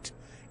shocked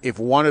if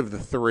one of the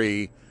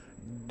three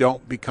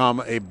don't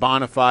become a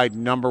bona fide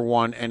number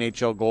one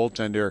NHL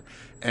goaltender.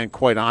 And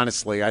quite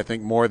honestly, I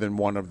think more than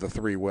one of the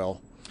three will.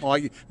 Well,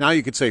 now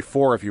you could say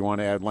four if you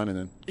want to add Lennon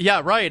in.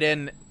 Yeah, right.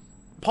 And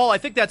Paul, I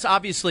think that's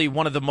obviously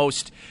one of the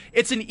most.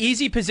 It's an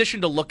easy position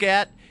to look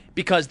at,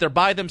 because they're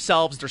by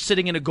themselves, they're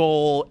sitting in a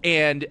goal,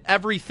 and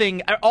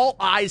everything, all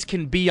eyes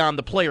can be on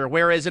the player.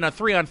 Whereas in a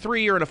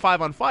 3-on-3 or in a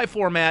 5-on-5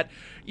 format,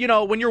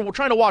 when you're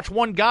trying to watch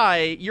one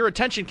guy, your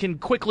attention can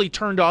quickly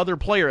turn to other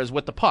players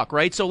with the puck,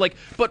 right? So,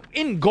 but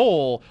in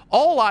goal,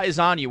 all eyes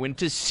on you, and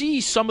to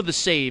see some of the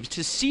saves,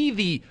 to see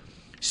the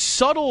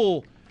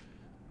subtle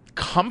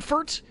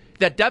comfort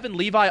that Devin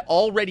Levi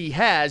already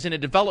has in a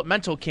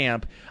developmental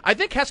camp, I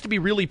think has to be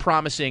really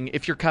promising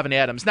if you're Kevin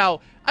Adams.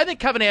 Now, I think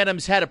Kevin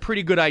Adams had a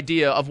pretty good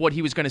idea of what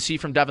he was going to see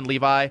from Devin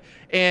Levi,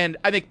 and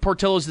I think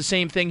Portillo's the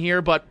same thing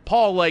here. But,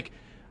 Paul,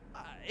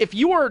 if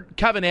you are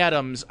Kevin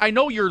Adams, I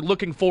know you're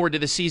looking forward to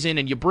the season,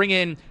 and you bring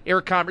in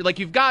Eric Comrie.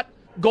 You've got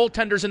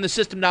goaltenders in the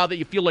system now that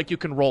you feel like you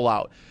can roll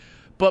out.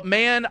 But,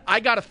 man,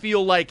 I got to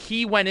feel like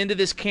he went into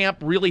this camp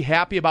really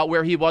happy about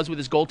where he was with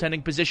his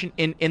goaltending position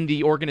in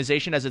the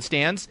organization as it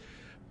stands.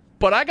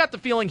 But I got the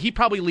feeling he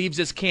probably leaves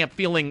this camp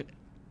feeling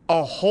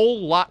a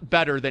whole lot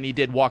better than he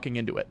did walking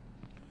into it.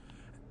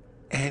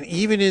 And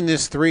even in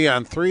this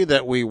 3-on-3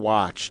 that we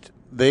watched,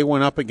 they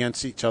went up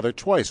against each other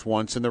twice.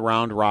 Once in the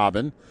round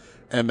robin,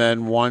 and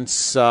then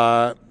once, in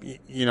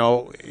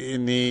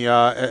the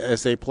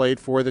as they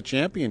played for the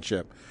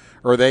championship,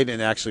 or they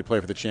didn't actually play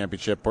for the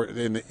championship.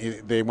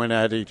 They went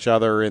at each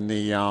other in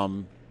the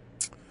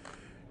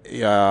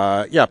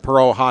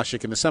Perot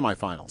Hasek in the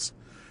semifinals.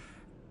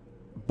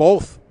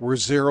 Both were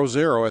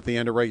 0-0 at the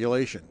end of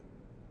regulation,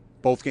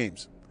 both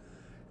games,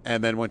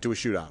 and then went to a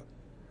shootout.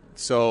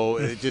 So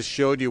it just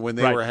showed you when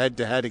they were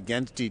head-to-head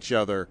against each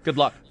other. Good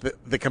luck.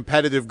 The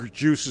competitive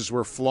juices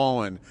were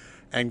flowing,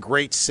 and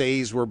great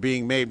saves were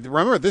being made.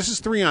 Remember, this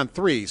is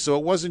 3-on-3, so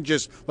it wasn't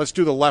just let's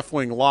do the left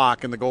wing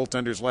lock and the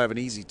goaltenders will have an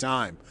easy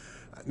time.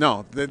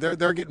 No,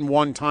 they're getting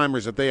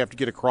one-timers that they have to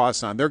get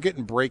across on. They're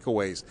getting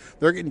breakaways.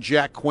 They're getting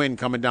Jack Quinn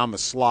coming down the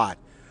slot.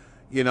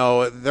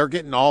 They're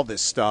getting all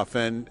this stuff,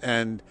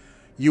 and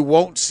you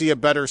won't see a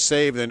better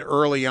save than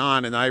early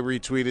on, and I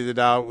retweeted it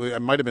out.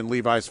 It might have been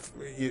Levi's.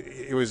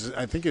 It was,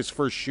 I think, his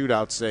first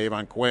shootout save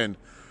on Quinn.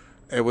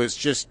 It was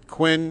just,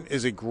 Quinn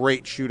is a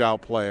great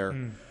shootout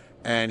player,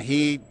 and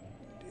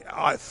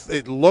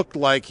it looked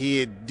like he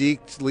had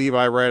deked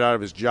Levi right out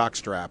of his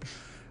jockstrap.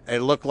 It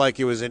looked like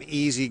it was an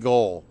easy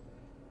goal.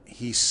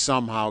 He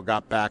somehow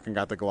got back and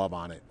got the glove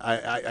on it.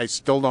 I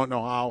still don't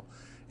know how.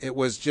 It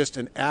was just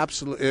an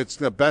absolute. It's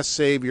the best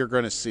save you're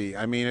going to see.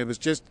 I mean, it was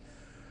just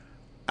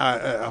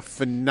a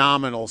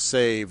phenomenal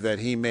save that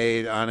he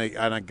made on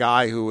a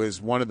guy who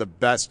is one of the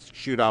best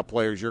shootout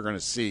players you're going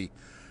to see,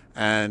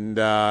 and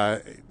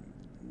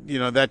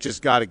that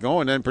just got it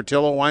going. And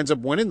Portillo winds up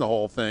winning the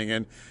whole thing.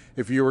 And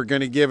if you were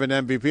going to give an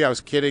MVP, I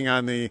was kidding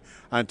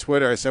on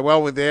Twitter. I said,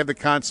 well, when they have the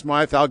Conn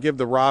Smythe, I'll give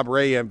the Rob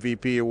Ray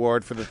MVP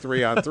award for the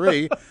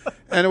 3-on-3,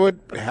 and it would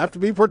have to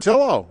be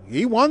Portillo.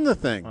 He won the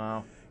thing.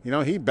 Wow.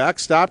 he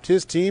backstopped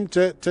his team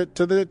to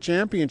the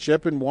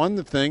championship and won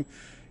the thing.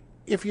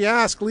 If you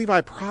ask,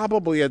 Levi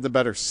probably had the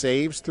better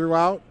saves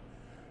throughout,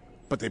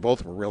 but they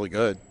both were really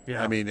good.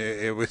 Yeah. I mean,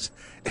 it was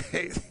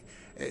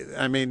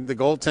I mean, the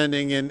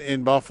goaltending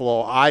in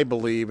Buffalo, I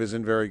believe, is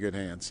in very good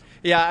hands.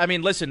 Yeah, I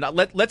mean, listen,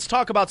 let's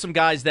talk about some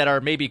guys that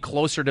are maybe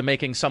closer to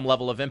making some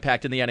level of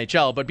impact in the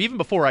NHL. But even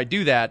before I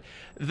do that,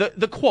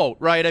 the quote,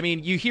 right? I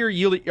mean, you hear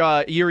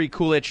Yuri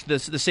Kulich,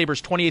 the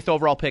Sabres' 28th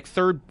overall pick,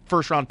 third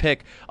first-round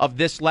pick of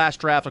this last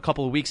draft a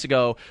couple of weeks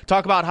ago,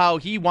 talk about how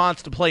he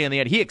wants to play in the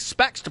NHL. He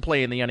expects to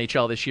play in the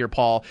NHL this year,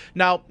 Paul.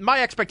 Now,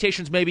 my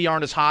expectations maybe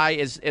aren't as high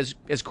as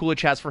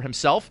Kulich has for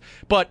himself,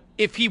 but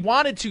if he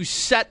wanted to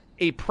set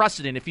a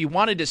precedent, if he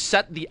wanted to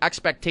set the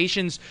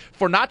expectations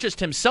for not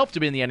just himself to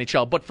be in the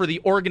NHL, but for the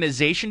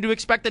organization to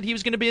expect that he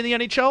was going to be in the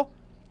NHL,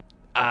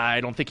 I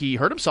don't think he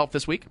hurt himself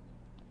this week.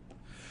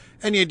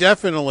 And you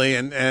definitely,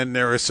 and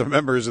there were some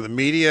members of the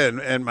media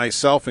and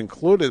myself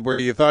included, where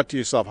you thought to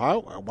yourself,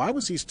 why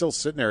was he still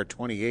sitting there at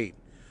 28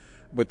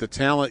 with the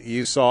talent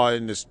you saw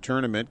in this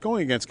tournament,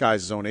 going against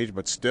guys his own age,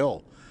 but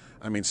still.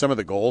 I mean, some of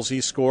the goals he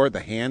scored,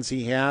 the hands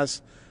he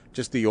has,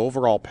 just the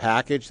overall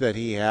package that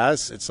he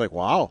has, it's like,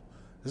 wow.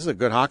 This is a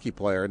good hockey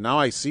player. Now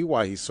I see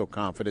why he's so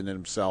confident in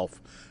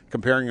himself,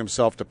 comparing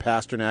himself to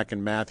Pasternak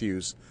and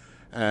Matthews,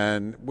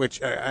 and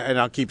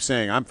I'll keep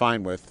saying I'm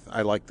fine with.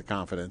 I like the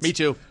confidence. Me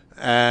too.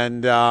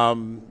 And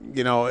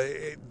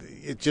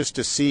it just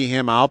to see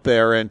him out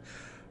there, and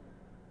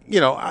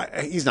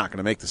he's not going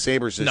to make the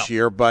Sabres this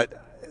year,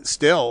 but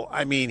still,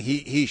 I mean,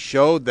 he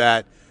showed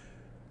that.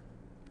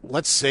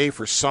 Let's say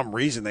for some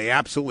reason they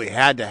absolutely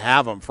had to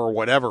have him for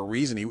whatever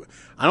reason.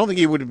 I don't think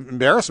he would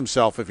embarrass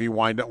himself if he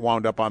wound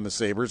up on the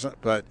Sabres,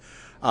 but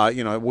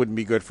it wouldn't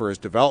be good for his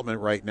development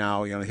right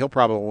now. He'll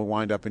probably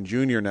wind up in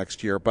junior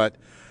next year, but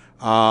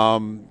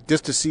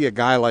just to see a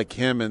guy like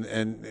him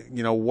and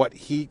what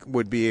he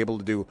would be able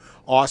to do.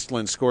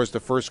 Ostlund scores the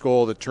first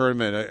goal of the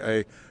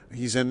tournament.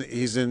 He's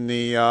in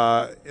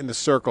the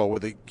circle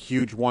with a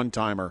huge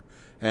one-timer.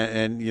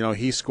 And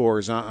he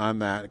scores on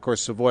that. Of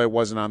course, Savoy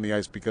wasn't on the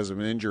ice because of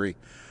an injury.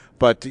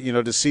 But,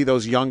 to see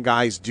those young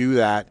guys do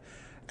that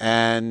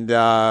and,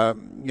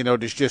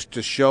 just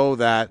to show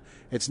that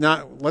it's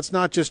not – let's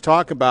not just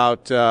talk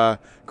about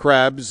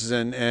Krebs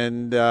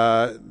and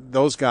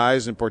those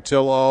guys and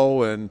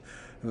Portillo and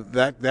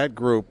that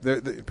group.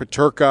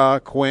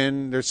 Peterka,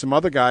 Quinn, there's some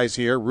other guys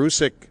here.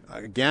 Rusick,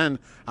 again,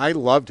 I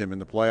loved him in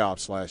the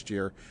playoffs last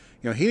year.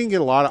 He didn't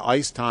get a lot of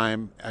ice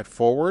time at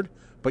forward,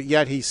 but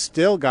yet he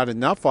still got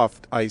enough off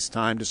ice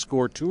time to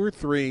score 2 or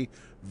 3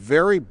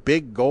 very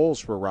big goals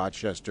for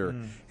Rochester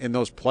in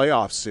those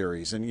playoff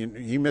series. And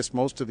he missed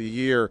most of the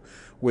year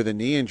with a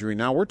knee injury.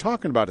 Now we're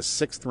talking about a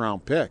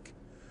 6th-round pick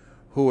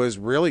who has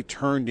really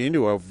turned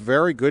into a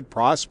very good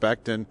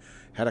prospect and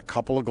had a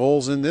couple of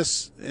goals in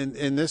this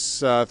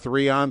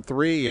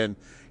 3-on-3. And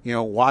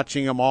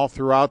watching him all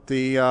throughout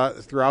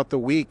the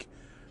week,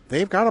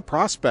 they've got a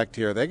prospect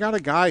here. They got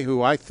a guy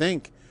who I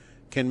think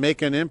can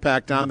make an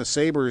impact on the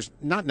Sabres,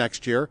 not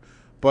next year,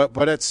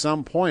 but at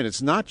some point.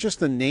 It's not just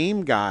the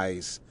name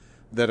guys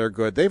that are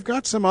good. They've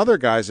got some other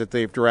guys that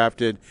they've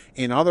drafted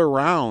in other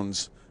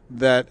rounds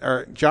that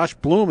are. Josh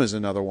Bloom is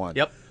another one.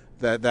 Yep.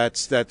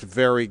 That's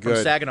very good.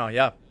 From Saginaw,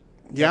 yeah.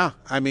 Yeah,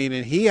 I mean,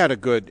 and he had a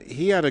good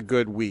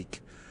week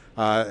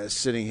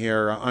sitting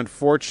here.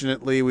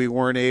 Unfortunately, we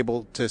weren't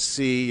able to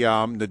see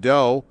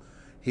Nadeau.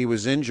 He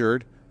was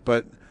injured,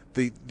 but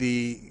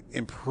the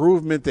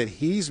improvement that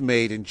he's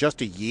made in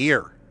just a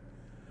year,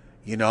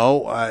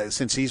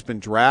 since he's been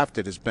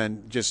drafted, has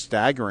been just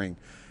staggering.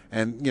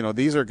 And,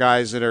 these are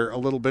guys that are a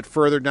little bit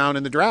further down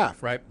in the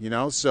draft. Right.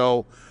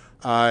 So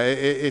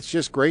it's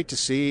just great to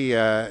see.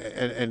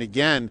 And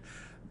again,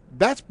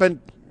 that's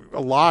been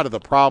a lot of the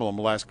problem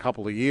the last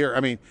couple of years.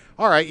 I mean,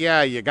 all right,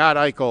 yeah, you got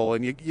Eichel,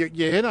 and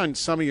you hit on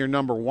some of your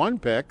number 1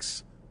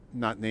 picks,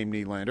 not named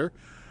Nylander,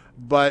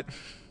 but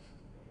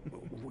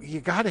you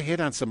got to hit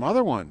on some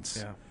other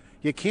ones. Yeah.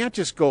 You can't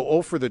just go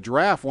 0 for the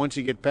draft once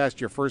you get past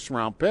your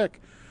first-round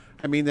pick.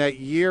 I mean, that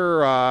year,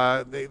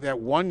 that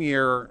 1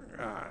 year,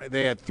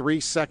 they had 3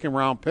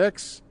 second-round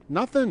picks.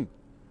 Nothing.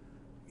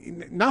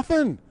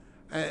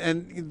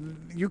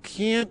 And you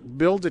can't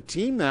build a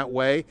team that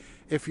way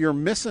if you're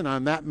missing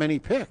on that many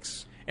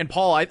picks. And,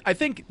 Paul, I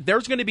think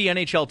there's going to be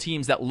NHL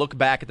teams that look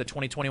back at the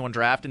 2021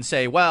 draft and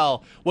say,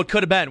 well, what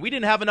could have been? We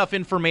didn't have enough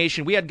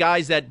information. We had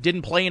guys that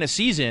didn't play in a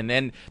season,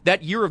 and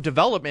that year of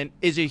development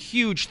is a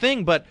huge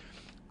thing. But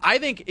I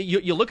think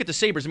you look at the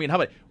Sabres. I mean, how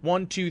about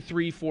 1, 2,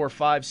 3, 4,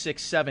 5,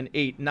 6, 7,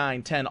 8,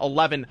 9, 10,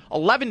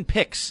 11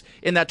 picks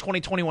in that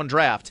 2021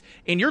 draft.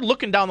 And you're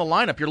looking down the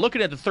lineup. You're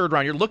looking at the 3rd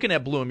round. You're looking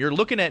at Bloom. You're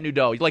looking at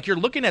Nadeau. You're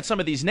looking at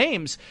some of these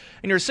names,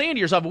 and you're saying to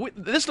yourself,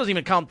 this doesn't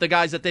even count the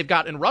guys that they've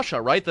got in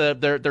Russia, right?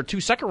 Their 2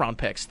 second-round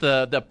picks,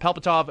 the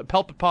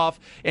Pelpapov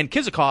and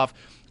Kizikov.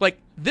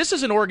 This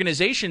is an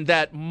organization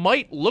that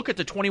might look at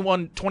the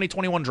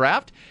 2021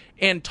 draft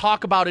and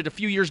talk about it a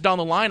few years down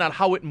the line on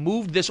how it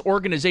moved this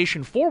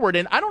organization forward.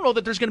 And I don't know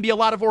that there's going to be a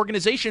lot of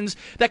organizations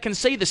that can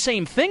say the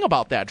same thing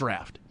about that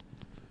draft.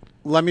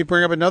 Let me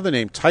bring up another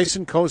name,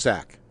 Tyson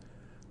Kozak.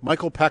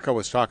 Michael Pekka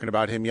was talking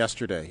about him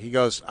yesterday. He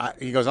goes,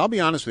 I'll be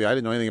honest with you, I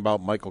didn't know anything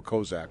about Michael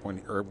Kozak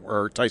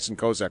or Tyson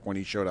Kozak when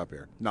he showed up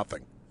here.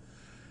 Nothing.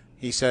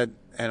 He said,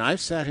 and I've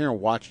sat here and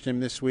watched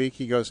him this week.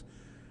 He goes,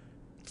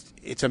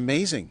 it's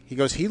amazing. He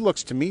goes, he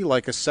looks to me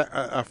like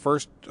a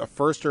first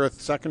or a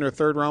second or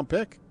third round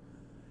pick.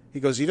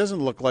 He goes, he doesn't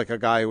look like a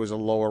guy who was a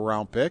lower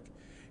round pick.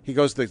 He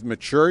goes, the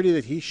maturity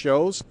that he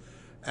shows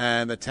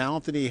and the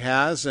talent that he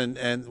has and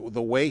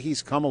the way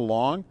he's come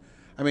along.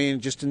 I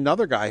mean, just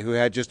another guy who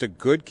had just a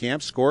good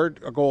camp, scored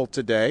a goal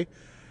today,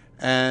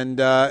 and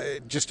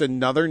just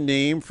another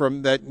name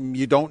from that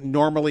you don't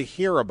normally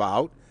hear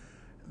about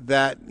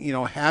that,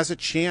 has a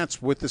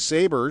chance with the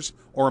Sabres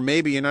or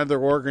maybe another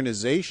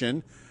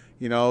organization,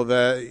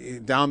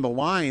 down the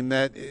line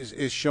that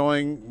is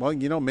showing,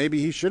 well, maybe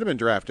he should have been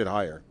drafted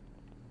higher.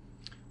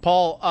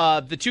 Paul,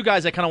 the two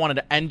guys I kind of wanted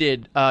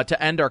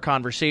to end our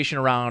conversation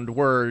around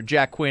were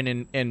Jack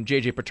Quinn and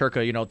J.J.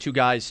 Peterka, two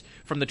guys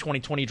from the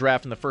 2020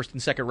 draft in the first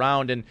and second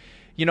round. And,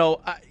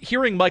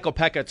 hearing Michael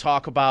Pekka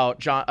talk about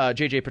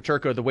J.J.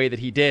 Peterka the way that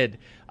he did,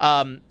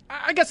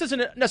 I guess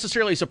isn't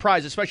necessarily a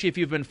surprise, especially if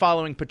you've been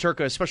following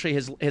Peterka, especially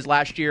his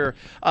last year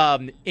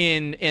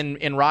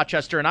in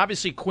Rochester. And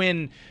obviously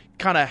Quinn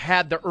kind of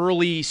had the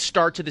early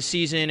start to the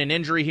season, an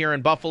injury here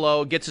in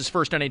Buffalo, gets his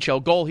first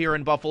NHL goal here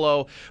in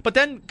Buffalo, but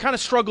then kind of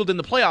struggled in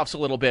the playoffs a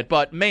little bit.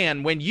 But,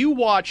 man, when you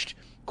watched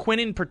Quinn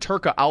and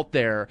Peterka out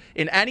there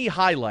in any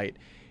highlight,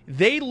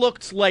 they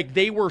looked like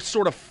they were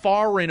sort of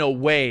far and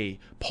away,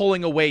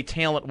 pulling away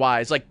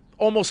talent-wise, like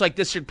almost like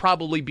this should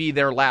probably be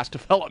their last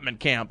development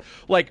camp.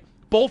 Like,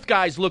 both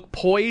guys look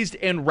poised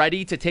and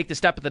ready to take the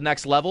step at the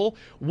next level.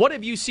 What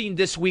have you seen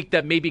this week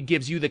that maybe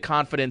gives you the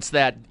confidence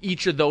that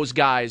each of those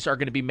guys are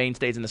going to be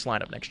mainstays in this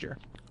lineup next year?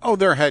 Oh,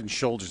 they're head and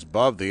shoulders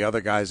above the other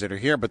guys that are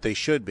here, but they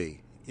should be.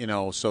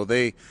 So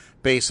they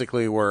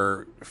basically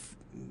were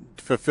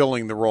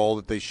fulfilling the role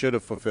that they should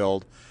have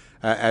fulfilled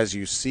as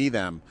you see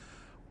them.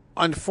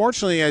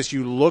 Unfortunately, as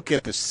you look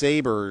at the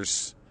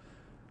Sabres,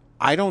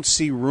 I don't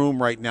see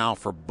room right now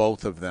for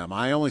both of them.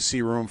 I only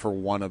see room for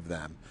one of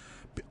them.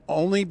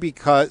 Only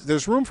because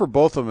there's room for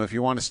both of them if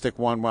you want to stick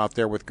one out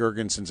there with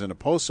Girgensons and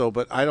Oposo,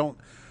 but and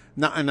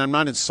I'm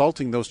not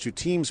insulting those two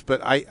teams,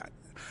 but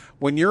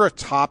when you're a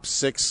top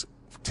six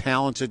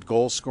talented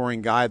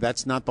goal-scoring guy,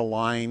 that's not the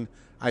line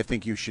I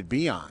think you should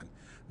be on.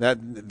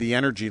 The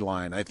energy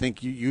line. I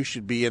think you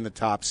should be in the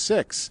top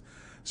six.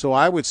 So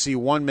I would see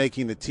one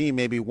making the team,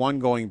 maybe one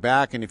going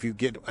back, and if you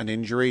get an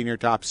injury in your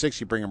top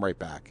six, you bring them right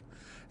back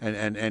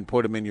and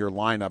put them in your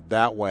lineup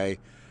that way.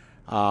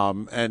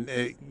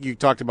 You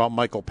talked about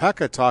Michael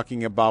Pekka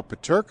talking about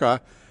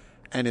Peterka,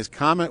 and his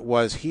comment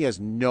was he has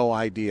no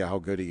idea how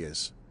good he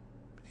is.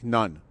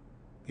 None.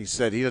 He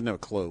said he doesn't have a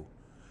clue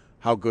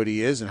how good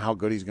he is and how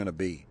good he's going to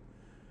be.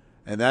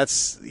 And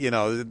that's,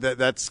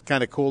 that's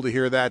kind of cool to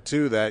hear that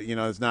too, that,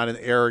 it's not an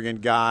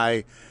arrogant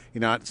guy,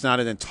 it's not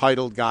an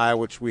entitled guy,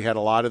 which we had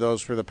a lot of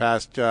those for the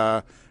past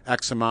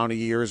X amount of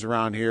years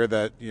around here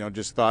that,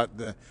 just thought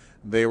that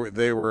they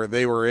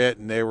were it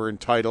and they were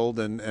entitled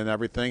and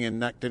everything,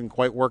 and that didn't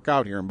quite work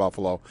out here in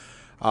Buffalo.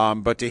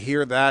 But to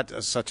hear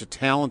that such a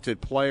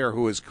talented player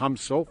who has come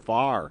so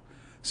far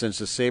since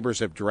the Sabres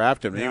have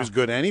drafted him, and he was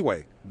good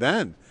anyway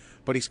then,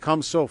 but he's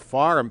come so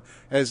far.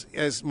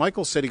 As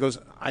Michael said, he goes,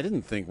 I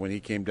didn't think when he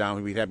came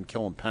down we'd have him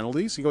killing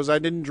penalties. He goes, I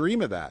didn't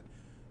dream of that.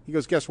 He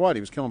goes, guess what?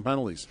 He was killing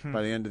penalties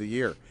by the end of the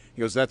year.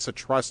 He goes, that's a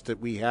trust that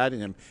we had in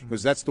him. He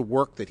goes, that's the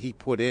work that he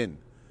put in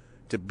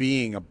to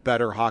being a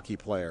better hockey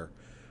player.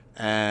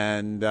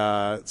 And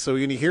so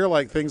when you hear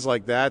things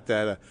like that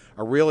a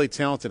really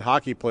talented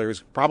hockey player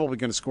is probably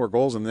going to score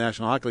goals in the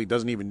National Hockey League,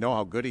 doesn't even know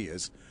how good he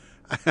is.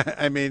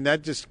 I mean,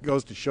 that just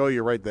goes to show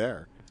you right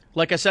there.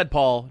 Like I said,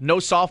 Paul, no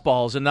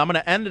softballs, and I'm going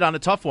to end it on a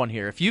tough one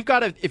here. If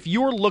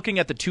you're looking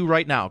at the two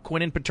right now,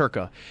 Quinn and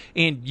Peterka,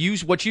 and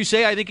what you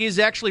say, I think is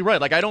actually right.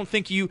 Like, I don't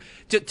think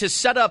to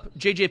set up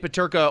J.J.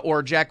 Peterka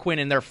or Jack Quinn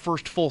in their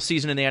first full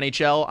season in the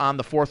NHL on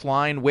the fourth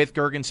line with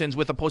Girgensons,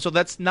 with Oposo,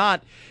 that's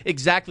not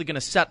exactly going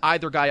to set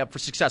either guy up for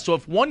success. So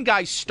if one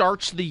guy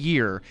starts the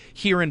year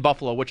here in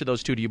Buffalo, which of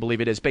those two do you believe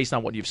it is, based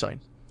on what you've seen?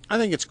 I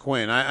think it's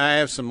Quinn. I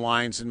have some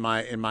lines in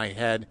my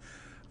head.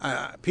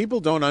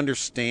 People don't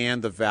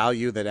understand the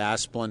value that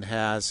Asplund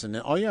has, and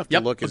all you have to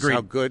look is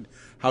how good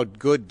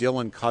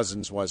Dylan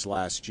Cousins was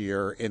last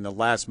year in the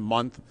last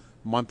month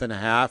and a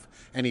half,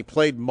 and he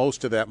played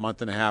most of that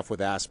month and a half with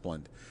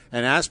Asplund.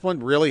 And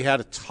Asplund really had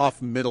a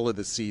tough middle of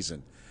the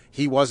season.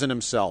 He wasn't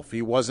himself.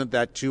 He wasn't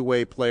that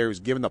two-way player. He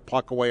was giving the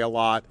puck away a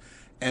lot.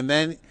 And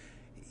then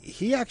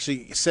he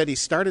actually said he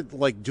started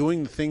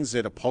doing the things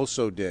that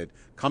Oposo did,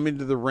 coming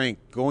to the rink,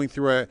 going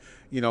through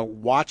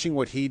watching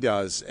what he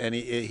does, and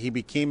he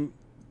became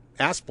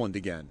Asplund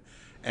again,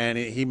 and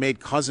he made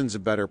Cousins a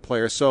better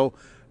player. So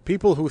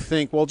people who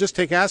think, well, just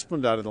take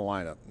Asplund out of the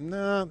lineup,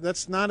 no,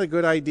 that's not a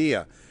good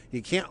idea.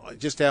 You can't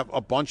just have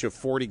a bunch of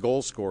 40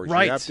 goal scorers.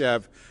 Right. You have to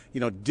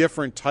have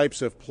different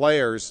types of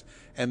players,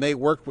 and they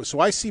work with.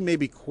 So I see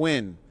maybe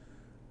Quinn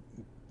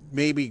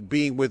maybe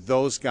being with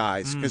those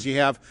guys, because you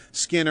have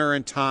Skinner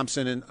and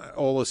Thompson and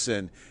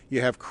Olesen.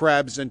 You have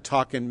Krebs and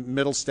Tuck and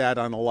Middlestad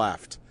on the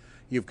left.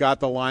 You've got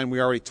the line we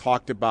already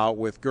talked about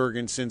with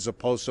Gergensen,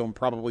 Zaposo, and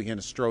probably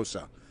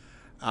Hinostroza.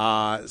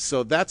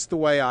 So that's the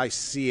way I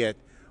see it,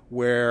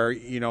 where,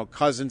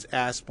 Cousins,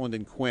 Asplund,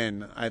 and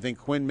Quinn. I think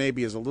Quinn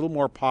maybe is a little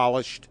more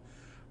polished.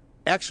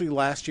 Actually,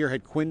 last year,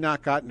 had Quinn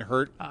not gotten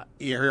hurt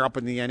here up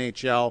in the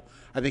NHL,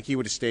 I think he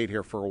would have stayed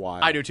here for a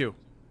while. I do too.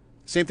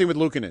 Same thing with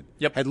Luukkonen.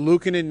 Yep. Had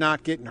Luukkonen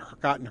not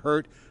gotten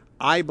hurt,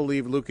 I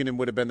believe Luukkonen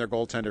would have been their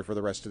goaltender for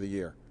the rest of the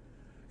year,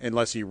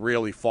 unless he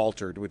really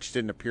faltered, which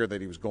didn't appear that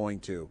he was going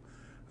to.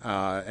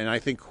 And I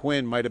think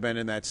Quinn might have been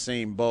in that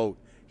same boat.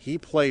 He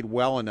played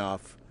well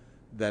enough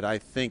that I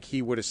think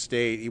he would have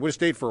stayed. He would have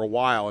stayed for a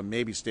while and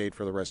maybe stayed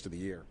for the rest of the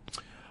year.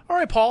 All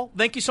right, Paul,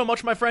 thank you so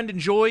much, my friend.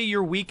 Enjoy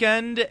your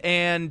weekend.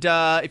 And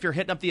if you're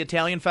hitting up the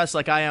Italian Fest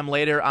like I am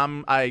later,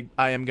 I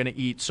am going to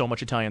eat so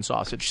much Italian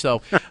sausage.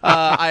 So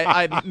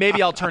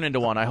maybe I'll turn into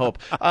one, I hope.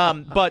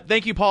 But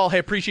thank you, Paul. I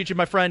appreciate you,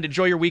 my friend.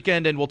 Enjoy your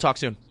weekend, and we'll talk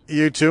soon.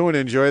 You too, and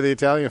enjoy the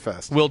Italian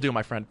Fest. Will do,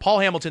 my friend. Paul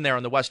Hamilton there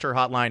on the Wester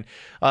Hotline.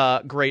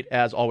 Great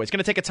as always. Going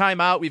to take a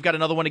time out. We've got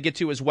another one to get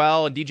to as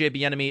well. And DJ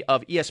Bieniemy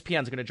of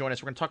ESPN is going to join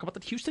us. We're going to talk about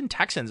the Houston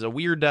Texans. A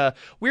weird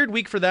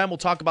week for them. We'll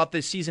talk about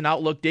the season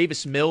outlook,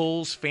 Davis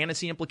Mills,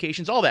 fantasy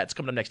implications, all that's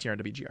coming up next year on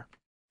WGR.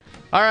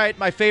 All right,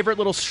 my favorite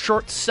little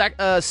short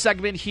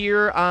segment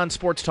here on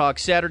Sports Talk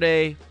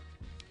Saturday.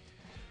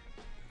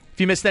 If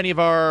you missed any of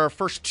our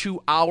first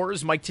 2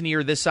 hours, Mike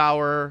Tanier this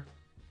hour.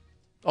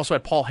 Also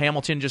had Paul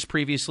Hamilton just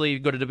previously.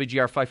 Go to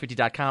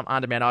WGR550.com,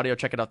 on-demand audio.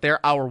 Check it out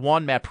there. Hour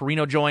 1, Matt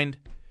Perino joined.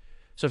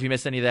 So if you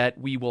missed any of that,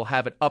 we will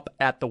have it up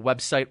at the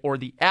website or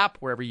the app,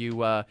 wherever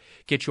you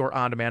get your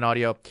on-demand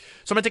audio.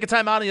 So I'm going to take a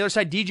time out on the other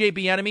side. DJ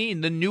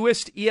Bieniemy, the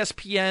newest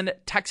ESPN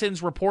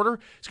Texans reporter,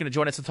 is going to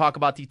join us to talk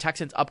about the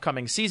Texans'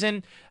 upcoming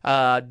season.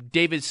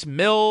 Davis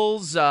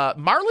Mills,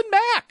 Marlon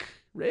Mack.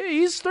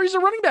 He's a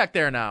running back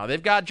there now.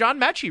 They've got John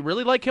Mechie.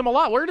 Really like him a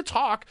lot. We're going to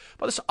talk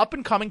about this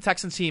up-and-coming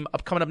Texans team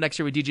coming up next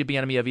year with DJ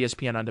Bieniemy of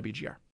ESPN on WGR.